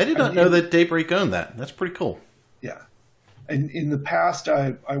 I did not know that Daybreak owned that. That's pretty cool. Yeah. And in the past,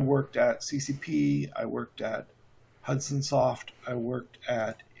 I worked at CCP, I worked at Hudson Soft, I worked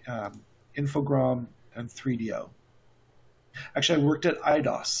at Infogram and 3DO. Actually, I worked at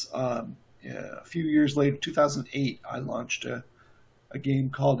IDOS a few years later, 2008, I launched a game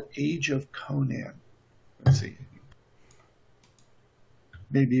called Age of Conan. Let's see.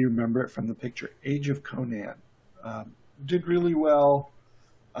 Maybe you remember it from the picture. Age of Conan. Did really well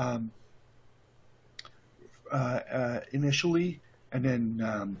initially, and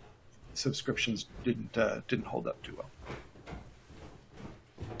then subscriptions didn't hold up too well.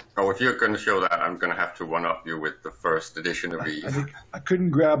 Oh, if you're going to show that, I'm going to have to one-up you with the first edition of Eve. I think I couldn't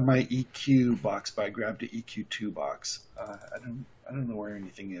grab my EQ box, but I grabbed the EQ2 box. I don't know where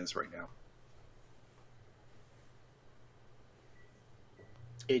anything is right now.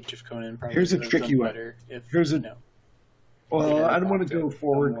 Age of Conan probably Here's a would have tricky done one. better if, Here's a- you know, Well, they I don't want to adopted go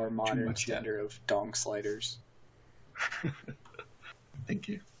forward a more too modern much yet. standard of dong sliders. Thank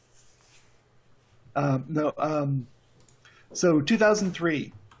you. So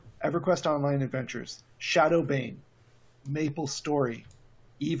 2003, EverQuest Online Adventures, Shadowbane, Maple Story,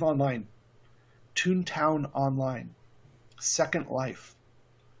 EVE Online, Toontown Online, Second Life,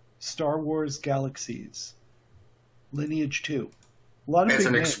 Star Wars Galaxies, Lineage 2. A lot of It's big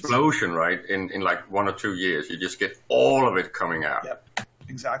an names. explosion, right? In like 1 or 2 years, you just get all of it coming out. Yep,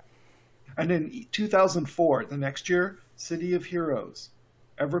 exactly. And then 2004, the next year, City of Heroes,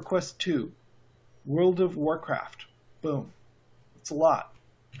 EverQuest 2, World of Warcraft. Boom. It's a lot.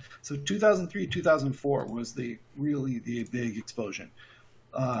 So 2003, 2004 was really the big explosion.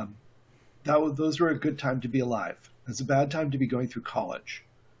 Those were a good time to be alive. It's a bad time to be going through college.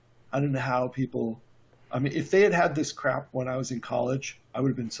 I don't know how people... I mean, if they had had this crap when I was in college, I would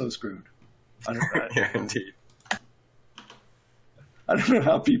have been so screwed. I don't know. Yeah, indeed. I don't know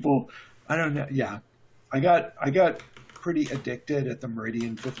how people. I don't know. Yeah, I got pretty addicted at the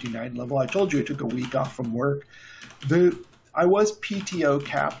Meridian 59 level. I told you I took a week off from work. I was PTO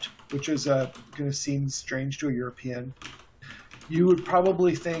capped, which is going to seem strange to a European. You would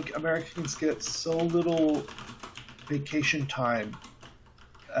probably think Americans get so little vacation time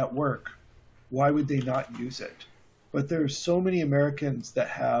at work. Why would they not use it? But there's so many Americans that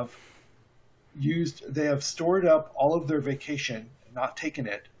have stored up all of their vacation and not taken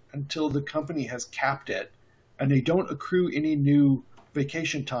it until the company has capped it, and they don't accrue any new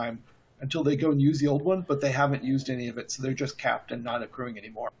vacation time until they go and use the old one, but they haven't used any of it, so they're just capped and not accruing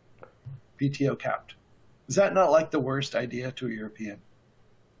anymore. PTO capped. Is that not like the worst idea to a European?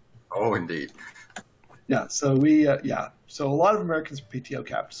 Oh, indeed. Yeah, so so a lot of Americans are PTO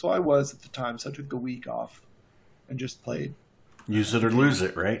capped. So I was at the time, so I took a week off and just played. Use it or lose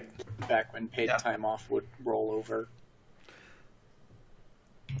it, right? Back when paid Yeah. time off would roll over.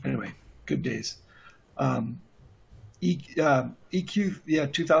 Anyway, good days.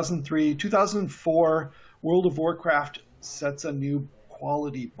 EQ, 2003. 2004, World of Warcraft sets a new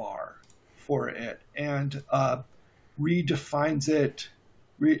quality bar for it and redefines it.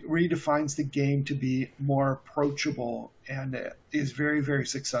 Redefines the game to be more approachable, and is very, very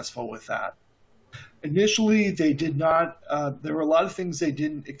successful with that. Initially, they did not. There were a lot of things they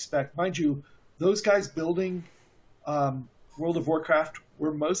didn't expect. Mind you, those guys building World of Warcraft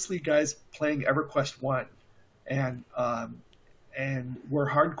were mostly guys playing EverQuest 1, and were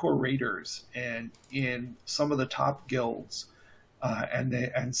hardcore raiders and in some of the top guilds,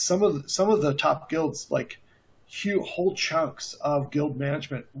 and some of the top guilds, like whole chunks of guild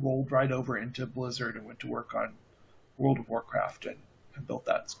management, rolled right over into Blizzard and went to work on World of Warcraft and built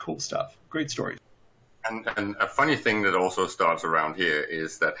that. It's cool stuff. Great story. And a funny thing that also starts around here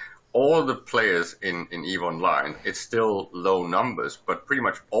is that all the players in EVE Online, it's still low numbers, but pretty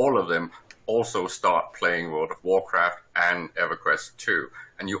much all of them also start playing World of Warcraft and EverQuest 2.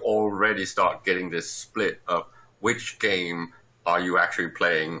 And you already start getting this split of which game are you actually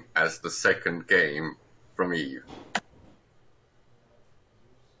playing as the second game from EVE.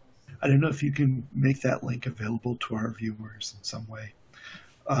 I don't know if you can make that link available to our viewers in some way.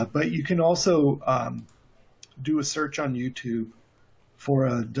 But you can also do a search on YouTube for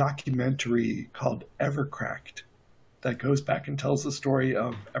a documentary called Evercracked that goes back and tells the story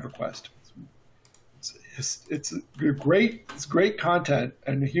of EverQuest. It's great content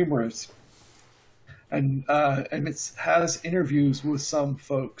and humorous, and it has interviews with some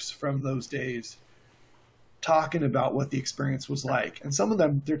folks from those days talking about what the experience was like. And some of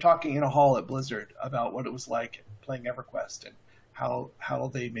them, they're talking in a hall at Blizzard about what it was like playing EverQuest and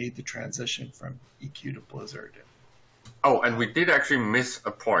how they made the transition from EQ to Blizzard. Oh, and we did actually miss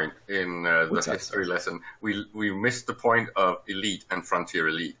a point in the What's that, history sir? lesson. We missed the point of Elite and Frontier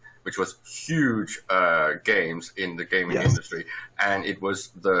Elite, which was huge games in the gaming Yes. industry, and it was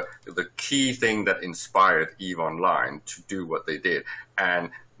the key thing that inspired EVE Online to do what they did.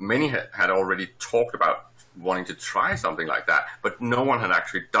 And many had already talked about wanting to try something like that, but no one had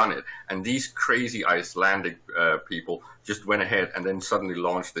actually done it. And these crazy Icelandic people just went ahead and then suddenly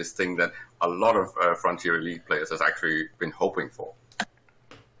launched this thing that a lot of Frontier Elite players has actually been hoping for.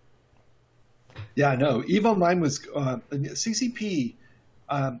 Yeah, no, EVE Online was CCP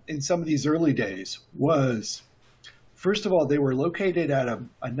in some of these early days was, first of all, they were located at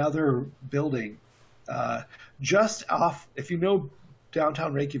another building just off, if you know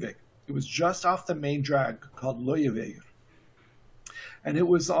downtown Reykjavik, it was just off the main drag called Laugavegur. And it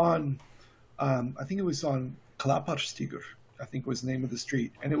was on, I think it was on Klapparstígur, I think was the name of the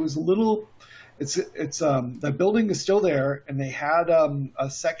street. And it was a little, the building is still there, and they had a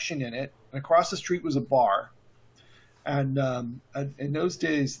section in it, and across the street was a bar. And in those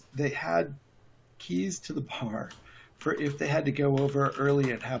days, they had keys to the bar for if they had to go over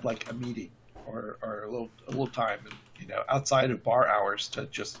early and have like a meeting or a little time, outside of bar hours to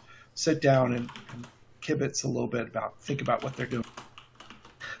just sit down and kibitz a little bit think about what they're doing.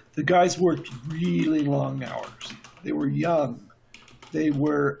 The guys worked really long hours. They were young. They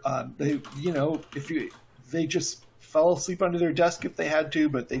were they just fell asleep under their desk if they had to,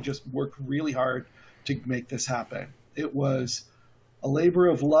 but they just worked really hard to make this happen. It was a labor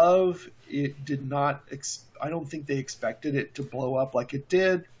of love. It did not, I don't think they expected it to blow up like it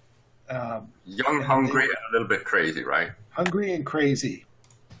did. Young, hungry, and a little bit crazy, right? Hungry and crazy,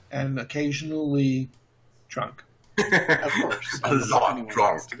 and occasionally drunk. Of course. A lot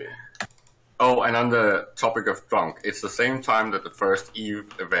drunk. Oh, and on the topic of drunk, it's the same time that the first EVE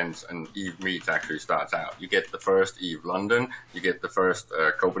events and EVE meets actually starts out. You get the first EVE London, you get the first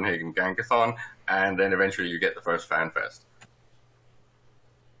Copenhagen Gankathon, and then eventually you get the first FanFest.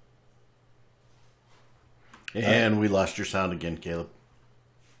 And we lost your sound again, Caleb.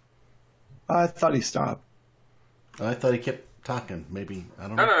 I thought he stopped. I thought he kept talking. Maybe, I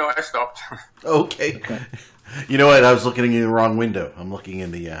don't know. No, I stopped. Okay. You know what? I was looking in the wrong window. I'm looking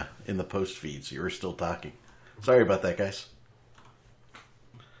in the post feed, so you were still talking. Sorry about that, guys.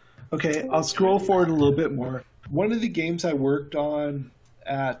 Okay, I'll scroll forward a little bit more. One of the games I worked on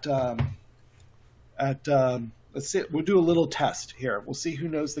at let's see, we'll do a little test here. We'll see who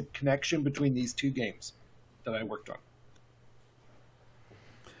knows the connection between these two games that I worked on.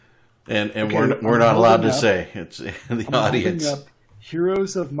 And Okay, we're not allowed to up, say. It's the I'm audience. holding up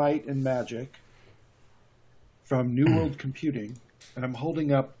Heroes of Might and Magic from New World Computing, and I'm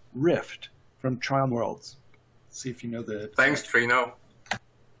holding up Rift from Triumph Worlds. Let's see if you know the... Thanks, Trino.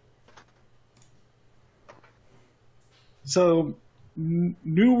 So,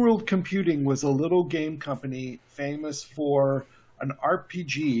 New World Computing was a little game company famous for an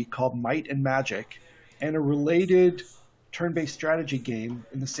RPG called Might and Magic and a related turn-based strategy game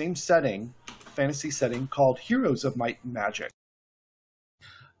in the same setting, fantasy setting, called Heroes of Might and Magic.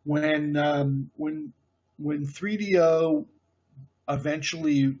 When 3DO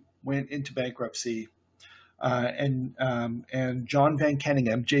eventually went into bankruptcy, and John Van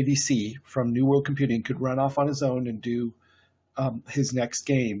Kenningham, JVC, from New World Computing, could run off on his own and do his next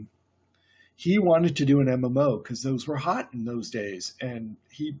game, he wanted to do an MMO because those were hot in those days, and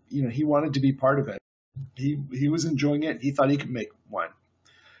he wanted to be part of it. He was enjoying it. He thought he could make one,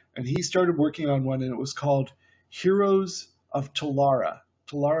 and he started working on one, and it was called Heroes of Talara.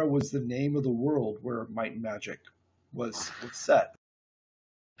 Talara was the name of the world where Might and Magic was set,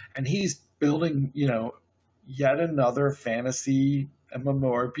 and he's building, yet another fantasy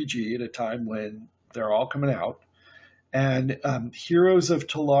MMORPG at a time when they're all coming out. And Heroes of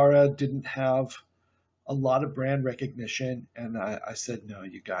Talara didn't have a lot of brand recognition, and I said, no,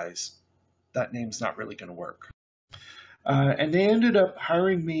 you guys, that name's not really going to work. And they ended up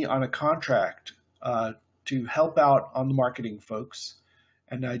hiring me on a contract to help out on the marketing folks.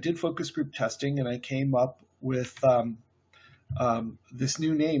 And I did focus group testing, and I came up with this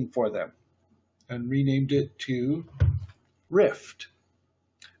new name for them and renamed it to Rift.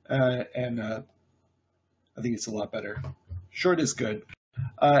 And I think it's a lot better. Short is good.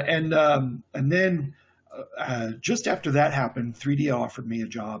 And then just after that happened, 3DO offered me a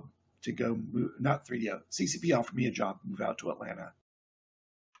job to go move, not 3DO, CCP offered me a job to move out to Atlanta.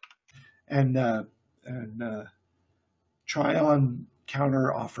 And Tryon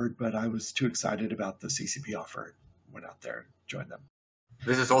counter offered, but I was too excited about the CCP offer. Went out there and joined them.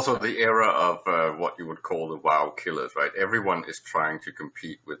 This is also the era of what you would call the WoW killers, right? Everyone is trying to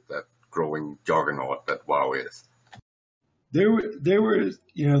compete with that growing juggernaut that WoW is. There were,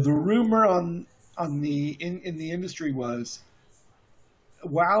 the rumor in the industry was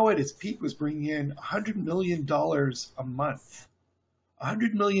WoW at its peak was bringing in $100 million a month.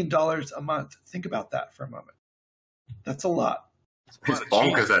 $100 million a month. Think about that for a moment. That's a lot. It's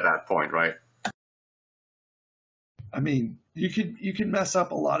bonkers at that point, right? I mean, you could mess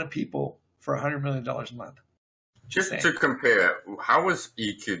up a lot of people for $100 million a month. Just to compare, how was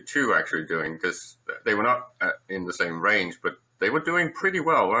EQ2 actually doing? Because they were not in the same range, but they were doing pretty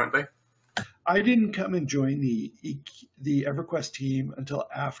well, weren't they? I didn't come and join the EverQuest team until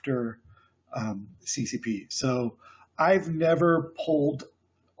after CCP. So I've never pulled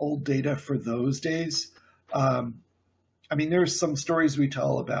old data for those days. I mean, there's some stories we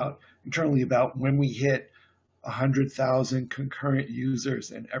tell internally about when we hit 100,000 concurrent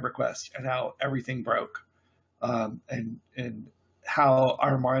users in EverQuest and how everything broke, and how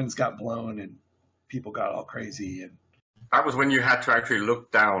our minds got blown and people got all crazy. And that was when you had to actually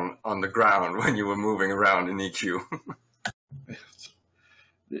look down on the ground when you were moving around in EQ.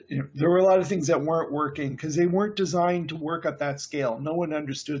 There were a lot of things that weren't working because they weren't designed to work at that scale. No one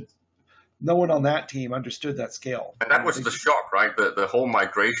on that team understood that scale. And that was the shock, right? The whole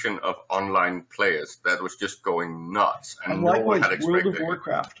migration of online players that was just going nuts. And no one had expected World of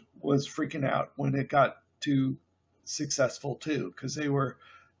Warcraft was freaking out when it got too successful too, because they were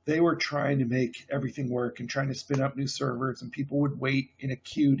trying to make everything work and trying to spin up new servers, and people would wait in a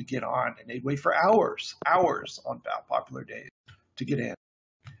queue to get on, and they'd wait for hours on popular days to get in.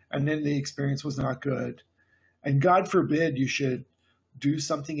 And then the experience was not good. And God forbid you should do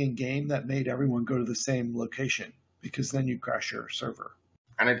something in game that made everyone go to the same location, because then you crash your server.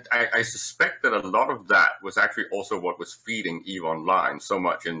 And I suspect that a lot of that was actually also what was feeding EVE Online so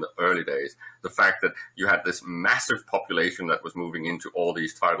much in the early days. The fact that you had this massive population that was moving into all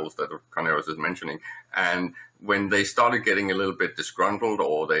these titles that Carneros is mentioning. And when they started getting a little bit disgruntled,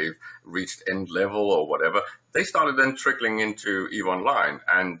 or they've reached end level or whatever, they started then trickling into EVE Online,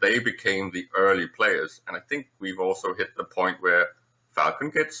 and they became the early players. And I think we've also hit the point where Falcon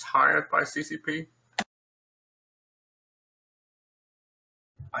gets hired by CCP.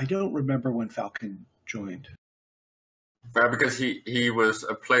 I don't remember when Falcon joined. Well, because he was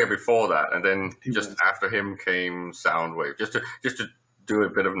a player before that, and then after him came Soundwave. Just to do a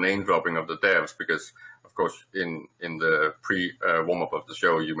bit of name dropping of the devs, because of course in the pre warm up of the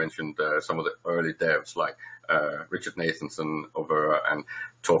show you mentioned some of the early devs like Richard Nathanson over and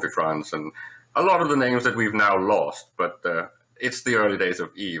Torfi Franz, and a lot of the names that we've now lost, but. It's the early days of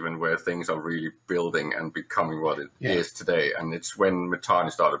EVE, and where things are really building and becoming what it is today. And it's when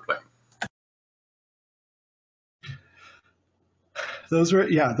Mitani started playing. Those were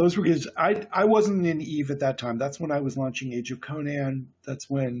good. I wasn't in EVE at that time. That's when I was launching Age of Conan. That's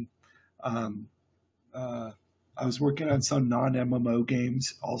when I was working on some non-MMO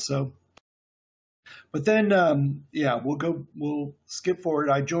games also. But then, we'll skip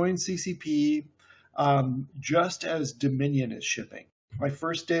forward. I joined CCP. Just as Dominion is shipping. My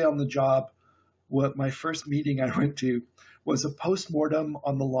first day on the job, my first meeting I went to was a post-mortem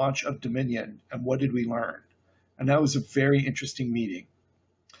on the launch of Dominion, and what did we learn? And that was a very interesting meeting.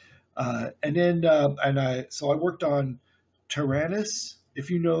 So I worked on Tyrannus, if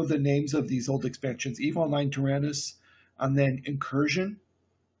you know the names of these old expansions, EVE Online Tyrannus, and then Incursion,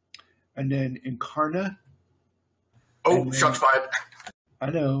 and then Incarna. Oh, shots fired. I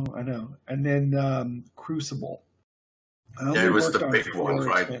know. And then Crucible. It was the big ones,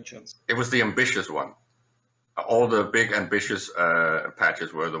 right? It was the ambitious one. All the big ambitious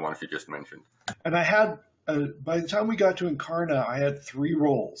patches were the ones you just mentioned. And I had, by the time we got to Incarna, I had 3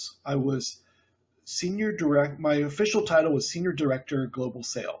 roles. I was my official title was Senior Director Global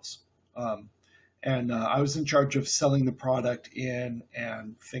Sales. And I was in charge of selling the product in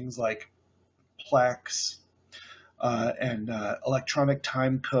and things like Plex, and electronic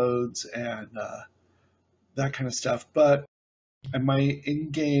time codes and that kind of stuff. And my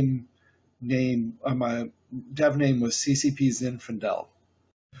in-game name, my dev name was CCP Zinfandel.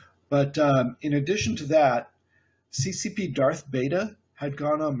 But in addition to that, CCP Darth Beta had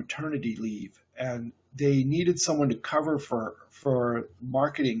gone on maternity leave, and they needed someone to cover for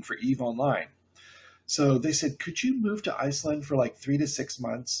marketing for EVE Online. So they said, could you move to Iceland for like 3 to 6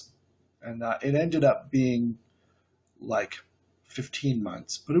 months? And it ended up being like 15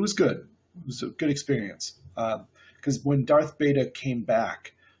 months, but it was good. It was a good experience. Because when Darth Beta came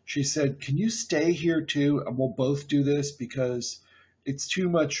back, she said, can you stay here too? And we'll both do this, because it's too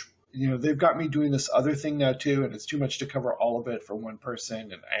much. They've got me doing this other thing now too, and it's too much to cover all of it for one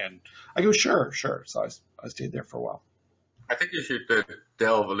person. And I go, sure. So I stayed there for a while. I think you should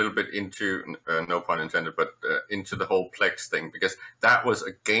delve a little bit into, no pun intended, but into the whole Plex thing, because that was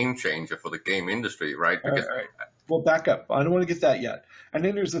a game changer for the game industry, right? Because all right. Well, back up. I don't want to get that yet. And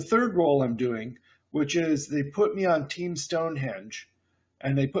then there's a third role I'm doing, which is they put me on Team Stonehenge,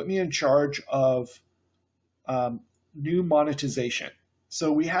 and they put me in charge of new monetization.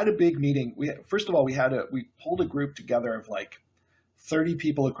 So we had a big meeting. First of all, we pulled a group together of like 30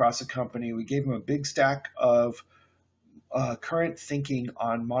 people across the company. We gave them a big stack of current thinking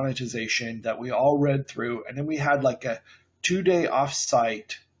on monetization that we all read through. And then we had like a 2-day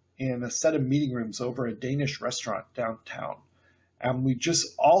offsite in a set of meeting rooms over a Danish restaurant downtown. And we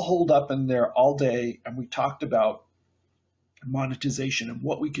just all holed up in there all day and we talked about monetization and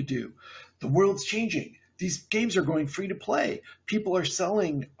what we could do. The world's changing. These games are going free to play. People are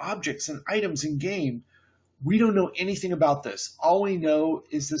selling objects and items in game. We don't know anything about this. All we know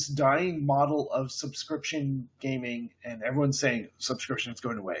is this dying model of subscription gaming, and everyone's saying subscription is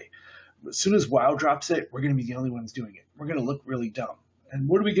going away. As soon as WoW drops it, we're going to be the only ones doing it. We're going to look really dumb. And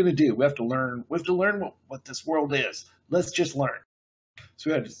what are we going to do? We have to learn. We have to learn what this world is. Let's just learn.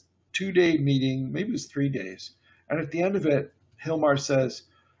 So we had a 2-day meeting, maybe it was 3 days. And at the end of it, Hilmar says,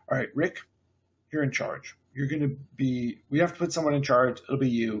 all right, Rick, you're in charge. You're going to be, we have to put someone in charge. It'll be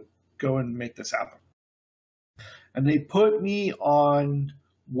you. Go and make this happen. And they put me on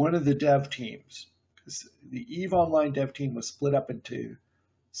one of the dev teams. Because the EVE Online dev team was split up into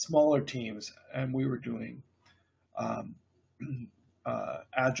smaller teams, and we were doing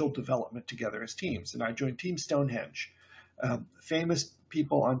agile development together as teams. And I joined Team Stonehenge. Famous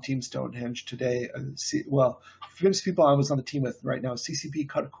people on Team Stonehenge today, famous people I was on the team with right now, CCP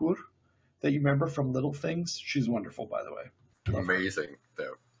Karkur, that you remember from Little Things. She's wonderful, by the way. Amazing,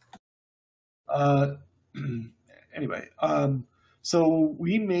 though. Anyway, so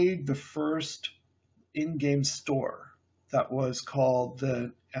we made the first in-game store that was called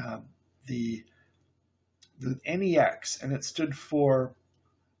the NEX, and it stood for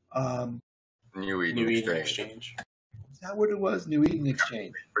New Eden Exchange. Is that what it was? New Eden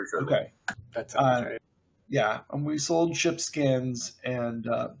Exchange. Sure. Okay. That sounds right. Yeah, and we sold ship skins and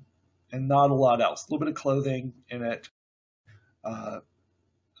not a lot else. A little bit of clothing in it,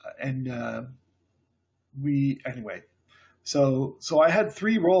 anyway. So I had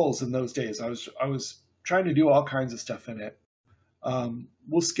 3 roles in those days. I was trying to do all kinds of stuff in it.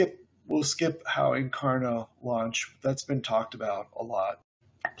 We'll skip how Incarna launched. That's been talked about a lot.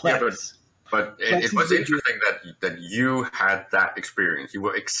 Plex. But it was interesting that you had that experience. You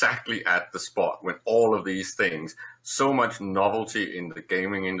were exactly at the spot when all of these things, so much novelty in the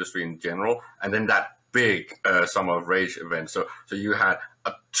gaming industry in general, and then that big Summer of Rage event. So you had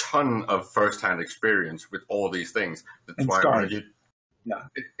a ton of first-hand experience with all these things. That's why I wanted you. Yeah,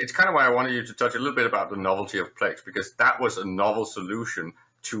 it's kind of why I wanted you to touch a little bit about the novelty of Plex, because that was a novel solution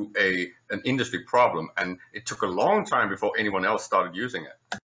to an industry problem, and it took a long time before anyone else started using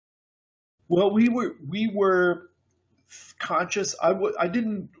it. Well, we were conscious. I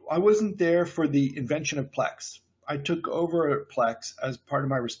wasn't there for the invention of Plex. I took over Plex as part of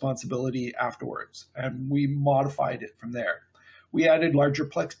my responsibility afterwards, and we modified it from there. We added larger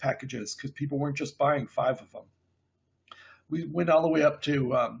Plex packages because people weren't just buying 5 of them. We went all the way up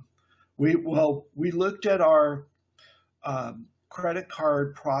to we looked at our credit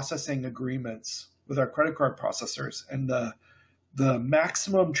card processing agreements with our credit card processors, and the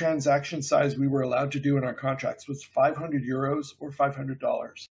maximum transaction size we were allowed to do in our contracts was 500 euros or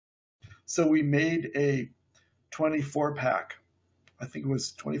 $500. So we made a 24-pack. I think it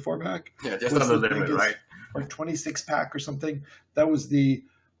was 24-pack. Yeah, just on the limit, right? Or 26-pack or something. That was the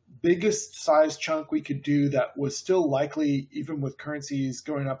biggest size chunk we could do that was still likely, even with currencies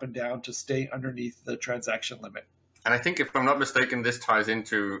going up and down, to stay underneath the transaction limit. And I think, if I'm not mistaken, this ties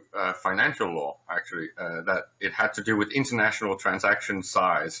into financial law, actually, that it had to do with international transaction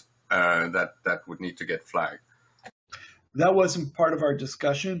size that would need to get flagged. That wasn't part of our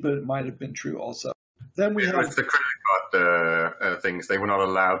discussion, but it might have been true also. Then we it was the credit card things. They were not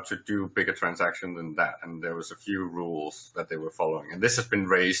allowed to do bigger transactions than that, and there was a few rules that they were following. And this has been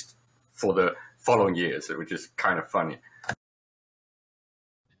raised for the following years, which is kind of funny.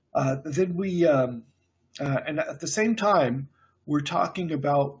 Then we... and at the same time, we're talking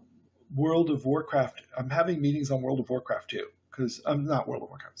about World of Warcraft. I'm having meetings on World of Warcraft too, because I'm not World of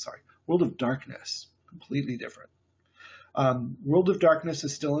Warcraft, sorry. World of Darkness, completely different. World of Darkness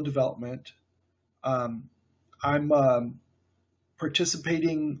is still in development. I'm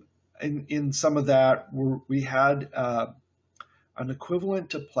participating in some of that. We had an equivalent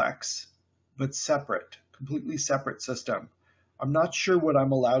to Plex, but separate, completely separate system. I'm not sure what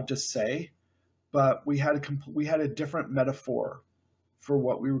I'm allowed to say, but we had a different metaphor for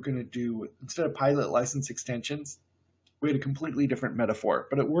what we were going to do. Instead of pilot license extensions, we had a completely different metaphor,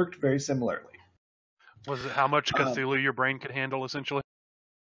 but it worked very similarly. Was it how much Cthulhu your brain could handle, essentially?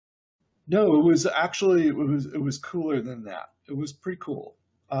 No, it was actually it was cooler than that. It was pretty cool,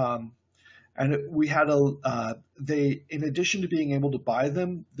 and And we had in addition to being able to buy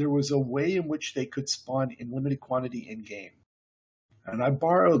them, there was a way in which they could spawn in limited quantity in game. And I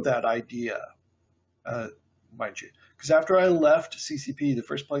borrowed that idea, mind you, because after I left CCP, the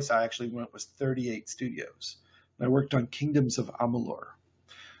first place I actually went was 38 Studios. And I worked on Kingdoms of Amalur.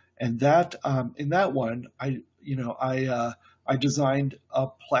 And that in that one, I designed a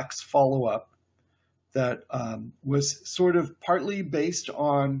Plex follow-up that was sort of partly based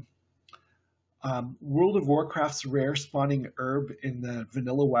on World of Warcraft's rare spawning herb in the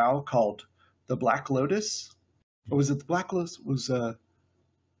vanilla WoW called the Black Lotus. Or was it the Black Lotus?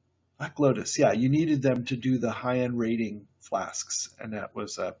 Black Lotus, yeah. You needed them to do the high-end raiding flasks, and that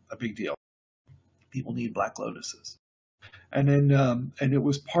was a big deal. People need Black Lotuses. And then, and it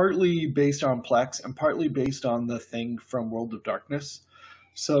was partly based on Plex and partly based on the thing from World of Darkness.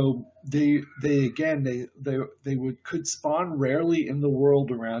 So they could spawn rarely in the world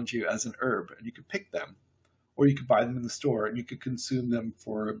around you as an herb, and you could pick them, or you could buy them in the store, and you could consume them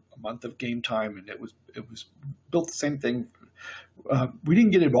for a month of game time. And it was built the same thing. We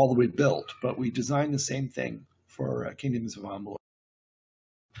didn't get it all the way built, but we designed the same thing for Kingdoms of Amalur.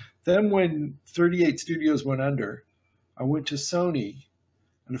 Then when 38 Studios went under, I went to Sony,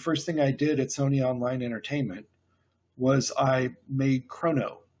 and the first thing I did at Sony Online Entertainment was I made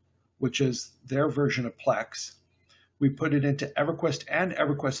Chrono, which is their version of Plex. We put it into EverQuest and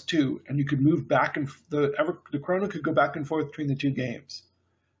EverQuest 2, and you could move back and the Chrono could go back and forth between the two games.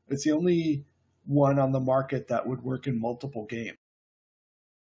 It's the only one on the market that would work in multiple games.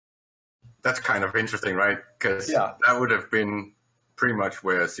 That's kind of interesting, right? Because that would have been pretty much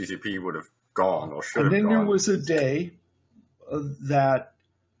where CCP would have gone or should have gone. And then there was a day that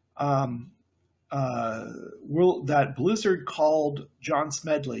that Blizzard called John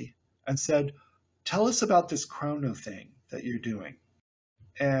Smedley and said, "Tell us about this Chrono thing that you're doing."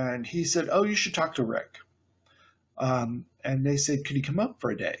 And he said, "Oh, you should talk to Rick." And they said, "Could he come up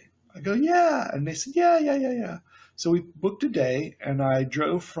for a day?" I go, "Yeah." And they said, yeah. So we booked a day, and I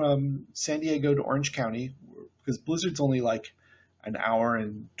drove from San Diego to Orange County, because Blizzard's only like an hour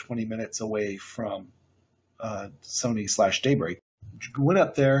and 20 minutes away from Sony/Daybreak. Went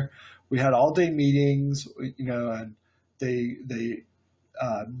up there. We had all-day meetings, and they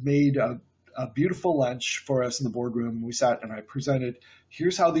made a beautiful lunch for us in the boardroom. We sat and I presented,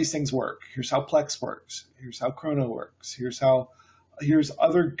 here's how these things work. Here's how Plex works. Here's how Chrono works. Here's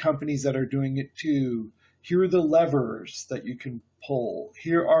other companies that are doing it too. Here are the levers that you can pull.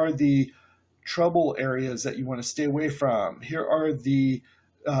 Here are the trouble areas that you want to stay away from. Here are the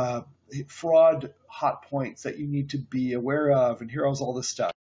fraud hot points that you need to be aware of. And here's all this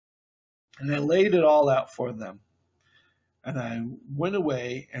stuff. And I laid it all out for them. And I went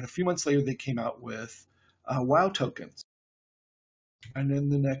away, and a few months later, they came out with WoW tokens. And then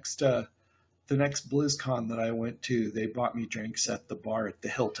the next BlizzCon that I went to, they bought me drinks at the bar at the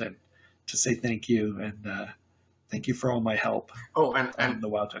Hilton to say thank you, and thank you for all my help. Oh, and the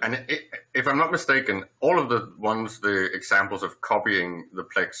WoW token. And if I'm not mistaken, all of the examples of copying the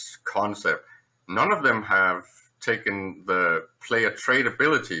Plex concept, none of them have taken the player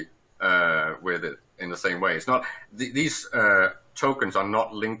tradability with it in the same way. It's not these tokens are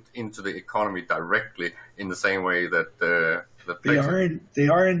not linked into the economy directly in the same way that they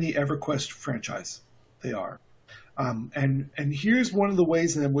are in the EverQuest franchise. They are, and here's one of the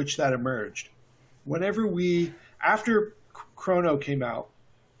ways in which that emerged. After Chrono came out,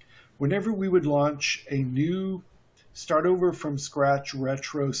 whenever we would launch a new start over from scratch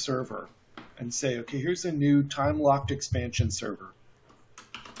retro server and say, okay, here's a new time-locked expansion server.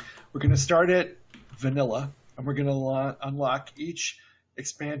 We're going to start it vanilla, and we're going to unlock each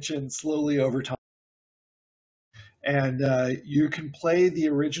expansion slowly over time. And you can play the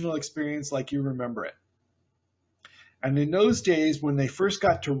original experience like you remember it. And in those days, when they first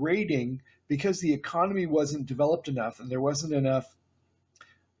got to raiding, because the economy wasn't developed enough and there wasn't enough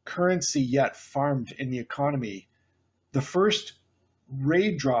currency yet farmed in the economy, the first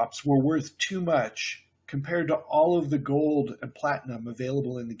raid drops were worth too much compared to all of the gold and platinum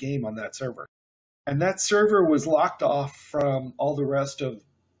available in the game on that server. And that server was locked off from all the rest of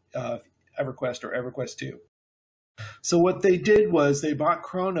EverQuest or EverQuest 2. So what they did was they bought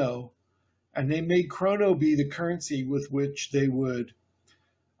Chrono, and they made Chrono be the currency with which they would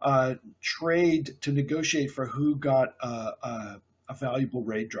trade to negotiate for who got a valuable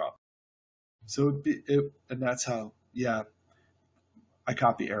raid drop. So and that's how, I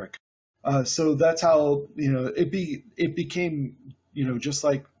copy Eric. So that's how it became just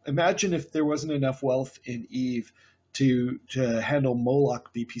like, imagine if there wasn't enough wealth in EVE to handle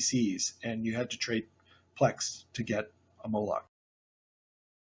Moloch BPCs, and you had to trade Plex to get a Moloch.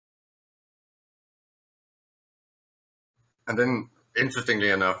 And then, interestingly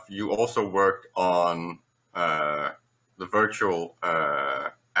enough, you also worked on the virtual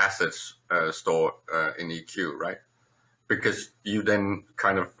assets store in EQ, right? Because you then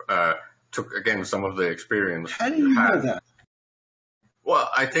kind of took, again, some of the experience. How do you know that?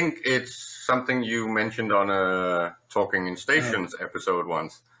 Well, I think it's something you mentioned on a Talking in Stations episode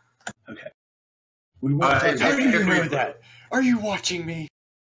once. Okay. We want How do you know that? Are you watching me?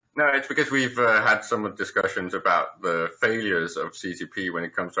 No, it's because we've had some discussions about the failures of CCP when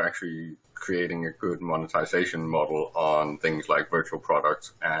it comes to actually creating a good monetization model on things like virtual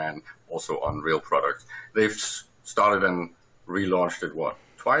products and also on real products. They've started and relaunched it, what,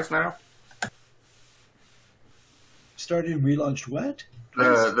 twice now? Started and relaunched what?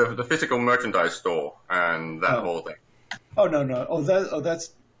 The physical merchandise store and that whole thing. Oh, no.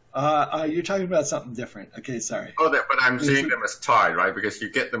 That's... you're talking about something different. Okay, sorry. Oh, but I'm seeing them as tied, right? Because you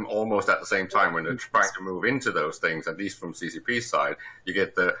get them almost at the same time when they're trying to move into those things, at least from CCP's side. You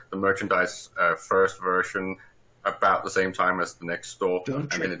get the merchandise first version about the same time as the next store. Don't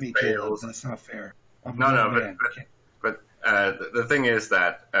trick me, Caleb. That's not fair. But the thing is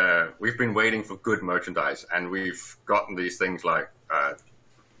that we've been waiting for good merchandise, and we've gotten these things like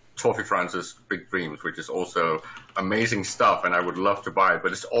Toffee France's Big Dreams, which is also amazing stuff, and I would love to buy it,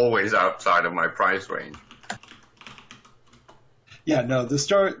 but it's always outside of my price range. Yeah, no, the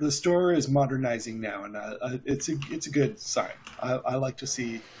store is modernizing now, and it's a good sign. I like to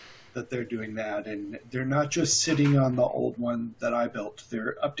see that they're doing that, and they're not just sitting on the old one that I built.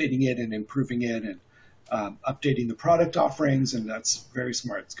 They're updating it and improving it, and updating the product offerings, and that's very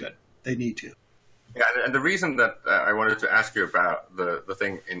smart. It's good. They need to. Yeah, and the reason that I wanted to ask you about the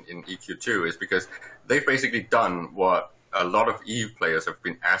thing in EQ2 is because they've basically done what a lot of EVE players have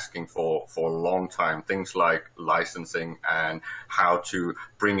been asking for a long time, things like licensing and how to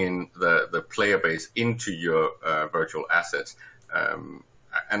bring in the player base into your virtual assets.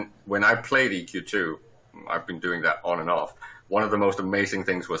 And when I played EQ2, I've been doing that on and off, one of the most amazing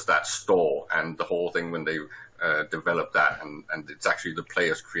things was that store and the whole thing when they developed that, and it's actually the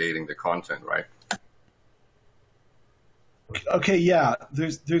players creating the content, right? Okay, yeah.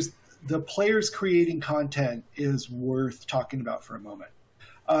 There's the players creating content is worth talking about for a moment.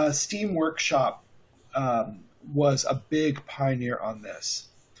 Steam Workshop was a big pioneer on this.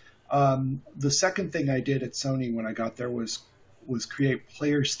 The second thing I did at Sony when I got there was create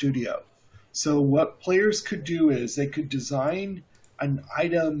Player Studio. So what players could do is they could design an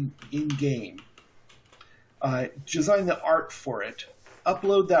item in game, design the art for it,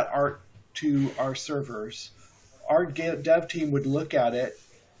 upload that art to our servers. Our dev team would look at it,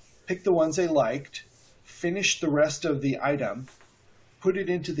 pick the ones they liked, finish the rest of the item, put it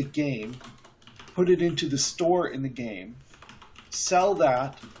into the game, put it into the store in the game, sell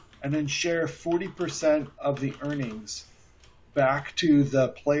that, and then share 40% of the earnings back to the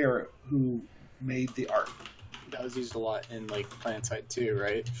player who made the art. That was used a lot in like PlanetSide 2,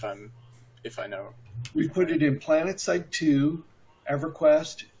 right? If I know. We put it in PlanetSide 2,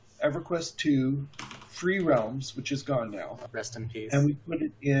 EverQuest, EverQuest 2, Free Realms, which is gone now. Rest in peace. And we put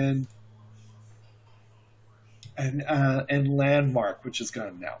it in and Landmark, which is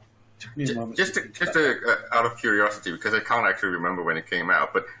gone now. Took me a moment. Just out of curiosity, because I can't actually remember when it came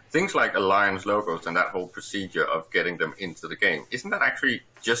out, but things like Alliance logos and that whole procedure of getting them into the game, isn't that actually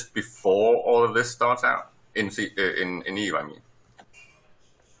just before all of this starts out in EVE? I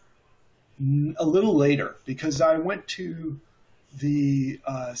mean, a little later, because I went to the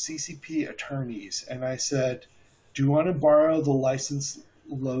CCP attorneys and I said, do you want to borrow the license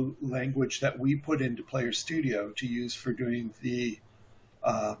language that we put into Player Studio to use for doing the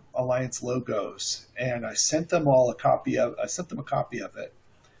Alliance logos? And I sent them all a copy of it,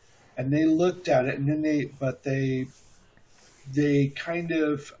 and they looked at it, and then they kind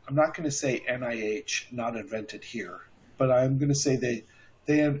of, I'm not going to say NIH, not invented here, but I'm going to say they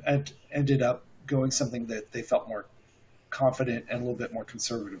ended up going something that they felt more confident and a little bit more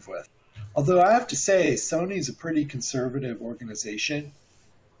conservative with. Although I have to say, Sony's a pretty conservative organization,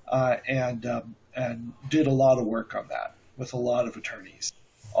 and did a lot of work on that with a lot of attorneys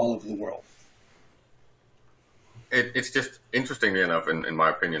all over the world. It's just, interestingly enough, in my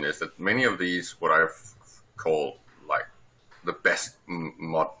opinion, is that many of these, what I've called like the best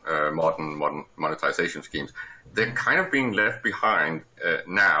modern monetization schemes, they're kind of being left behind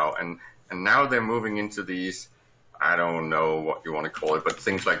now, and now they're moving into these, I don't know what you want to call it, but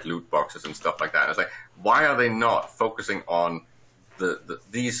things like loot boxes and stuff like that. And it's like, why are they not focusing on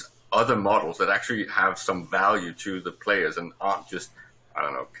these other models that actually have some value to the players and aren't just, I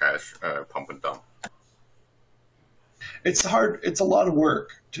don't know, cash pump and dump? It's hard. It's a lot of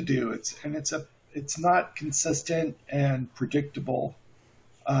work to do. It's it's not consistent and predictable.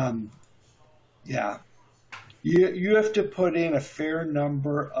 Yeah, you have to put in a fair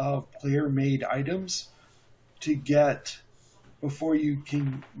number of player-made items to get before you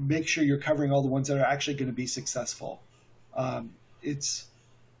can make sure you're covering all the ones that are actually going to be successful. It's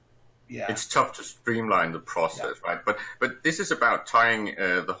tough to streamline the process, right? But this is about tying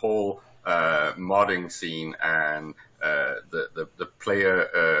the whole modding scene and the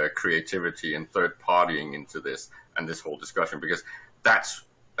player creativity and third partying into this and this whole discussion, because that's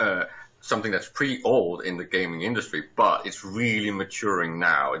something that's pretty old in the gaming industry, but it's really maturing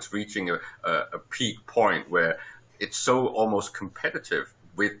now. It's reaching a peak point where it's so almost competitive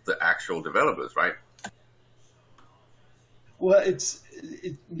with the actual developers, right? Well, it's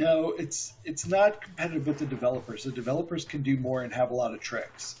not competitive with the developers. The developers can do more and have a lot of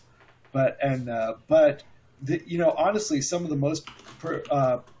tricks, but honestly, some of the most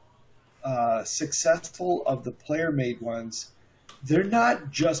successful of the player-made ones, they're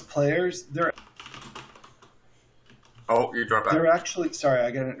not just players. You dropped out. They're actually, sorry, I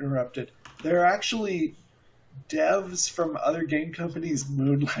got interrupted. They're actually devs from other game companies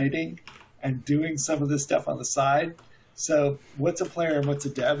moonlighting and doing some of this stuff on the side. So what's a player and what's a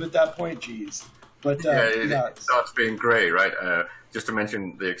dev at that point? Jeez. But it starts being gray, right? Just to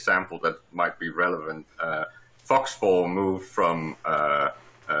mention the example that might be relevant, Fox 4 moved from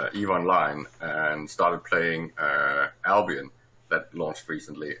EVE Online and started playing Albion, that launched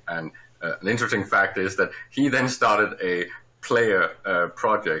recently. And an interesting fact is that he then started a player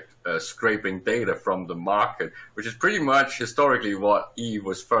project scraping data from the market, which is pretty much historically what EVE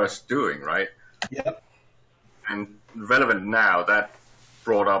was first doing, right? Yep. And relevant now, that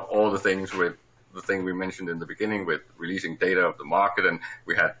brought up all the things with the thing we mentioned in the beginning with releasing data of the market, and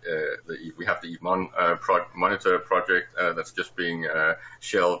we had the EVE Monitor project that's just being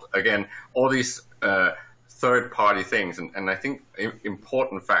shelved. Again, all these third-party things, and I think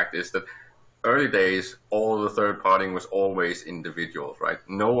important fact is that early days, all the third-partying was always individuals, right?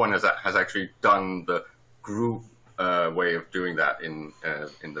 No one has actually done the group way of doing that in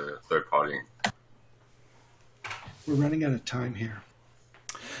the third-partying. We're running out of time here.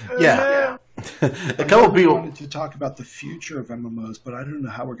 Yeah. A couple people wanted to talk about the future of MMOs, but I don't know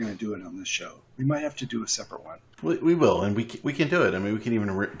how we're going to do it on this show. We might have to do a separate one. We will, and we can do it. I mean, we can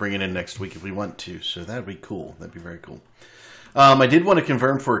even bring it in next week if we want to. So that'd be cool. That'd be very cool. I did want to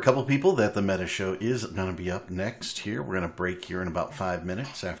confirm for a couple people that the Meta Show is going to be up next here. We're going to break here in about 5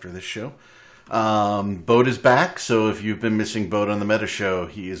 minutes after this show. Boat is back, so if you've been missing Boat on the Meta Show,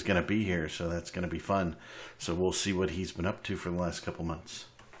 he is going to be here, so that's going to be fun. So we'll see what he's been up to for the last couple months.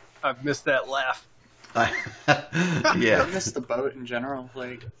 I've missed that laugh. Yeah. I missed the Boat in general.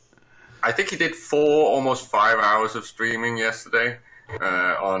 I think he did almost 5 hours of streaming yesterday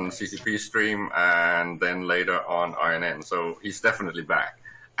on CCP stream, and then later on INN. So he's definitely back.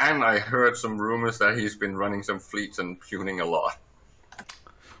 And I heard some rumors that he's been running some fleets and puning a lot.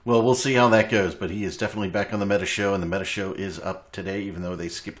 Well, we'll see how that goes, but he is definitely back on the Meta Show, and the Meta Show is up today, even though they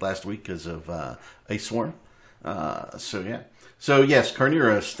skipped last week because of Ice Swarm. So, yeah. So, yes,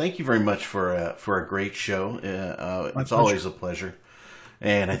 Carneros, thank you very much for a great show. It's always a pleasure.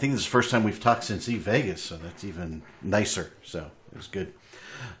 And I think this is the first time we've talked since EVE Vegas, so that's even nicer. So, it was good.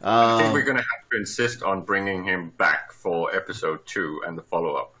 I think we're going to have to insist on bringing him back for episode 2 and the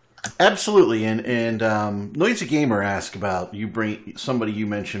follow-up. Absolutely, and Noisy Gamer asked about somebody you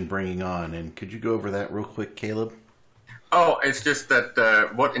mentioned bringing on, and could you go over that real quick, Caleb? Oh, it's just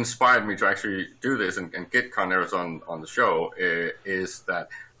that what inspired me to actually do this and get Carneros on the show is that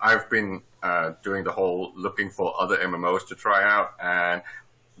I've been doing the whole looking for other MMOs to try out, and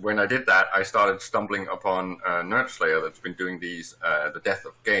when I did that, I started stumbling upon Nerdslayer that's been doing these the Death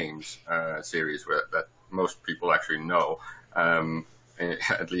of Games series that most people actually know.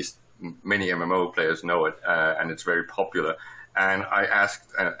 At least many MMO players know it, and it's very popular. And I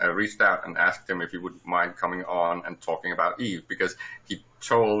reached out and asked him if he would mind coming on and talking about EVE, because he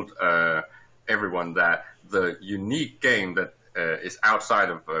told everyone that the unique game that is outside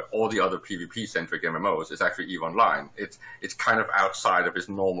of all the other PvP-centric MMOs is actually EVE Online. It's kind of outside of his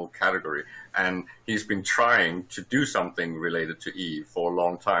normal category, and he's been trying to do something related to EVE for a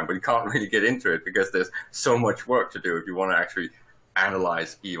long time, but he can't really get into it because there's so much work to do if you want to actually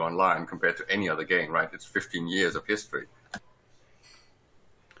analyze EVE Online compared to any other game, right? It's 15 years of history.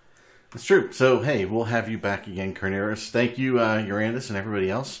 It's true. So, hey, we'll have you back again, Carneros. Thank you, Urandus, and everybody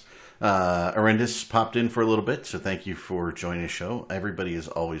else. Arendis popped in for a little bit, so thank you for joining the show. Everybody is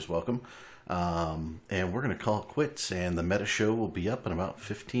always welcome. And we're going to call it quits, and the Meta Show will be up in about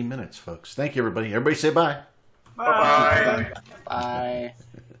 15 minutes, folks. Thank you, everybody. Everybody say bye. Bye. Bye.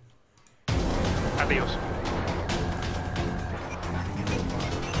 Adios.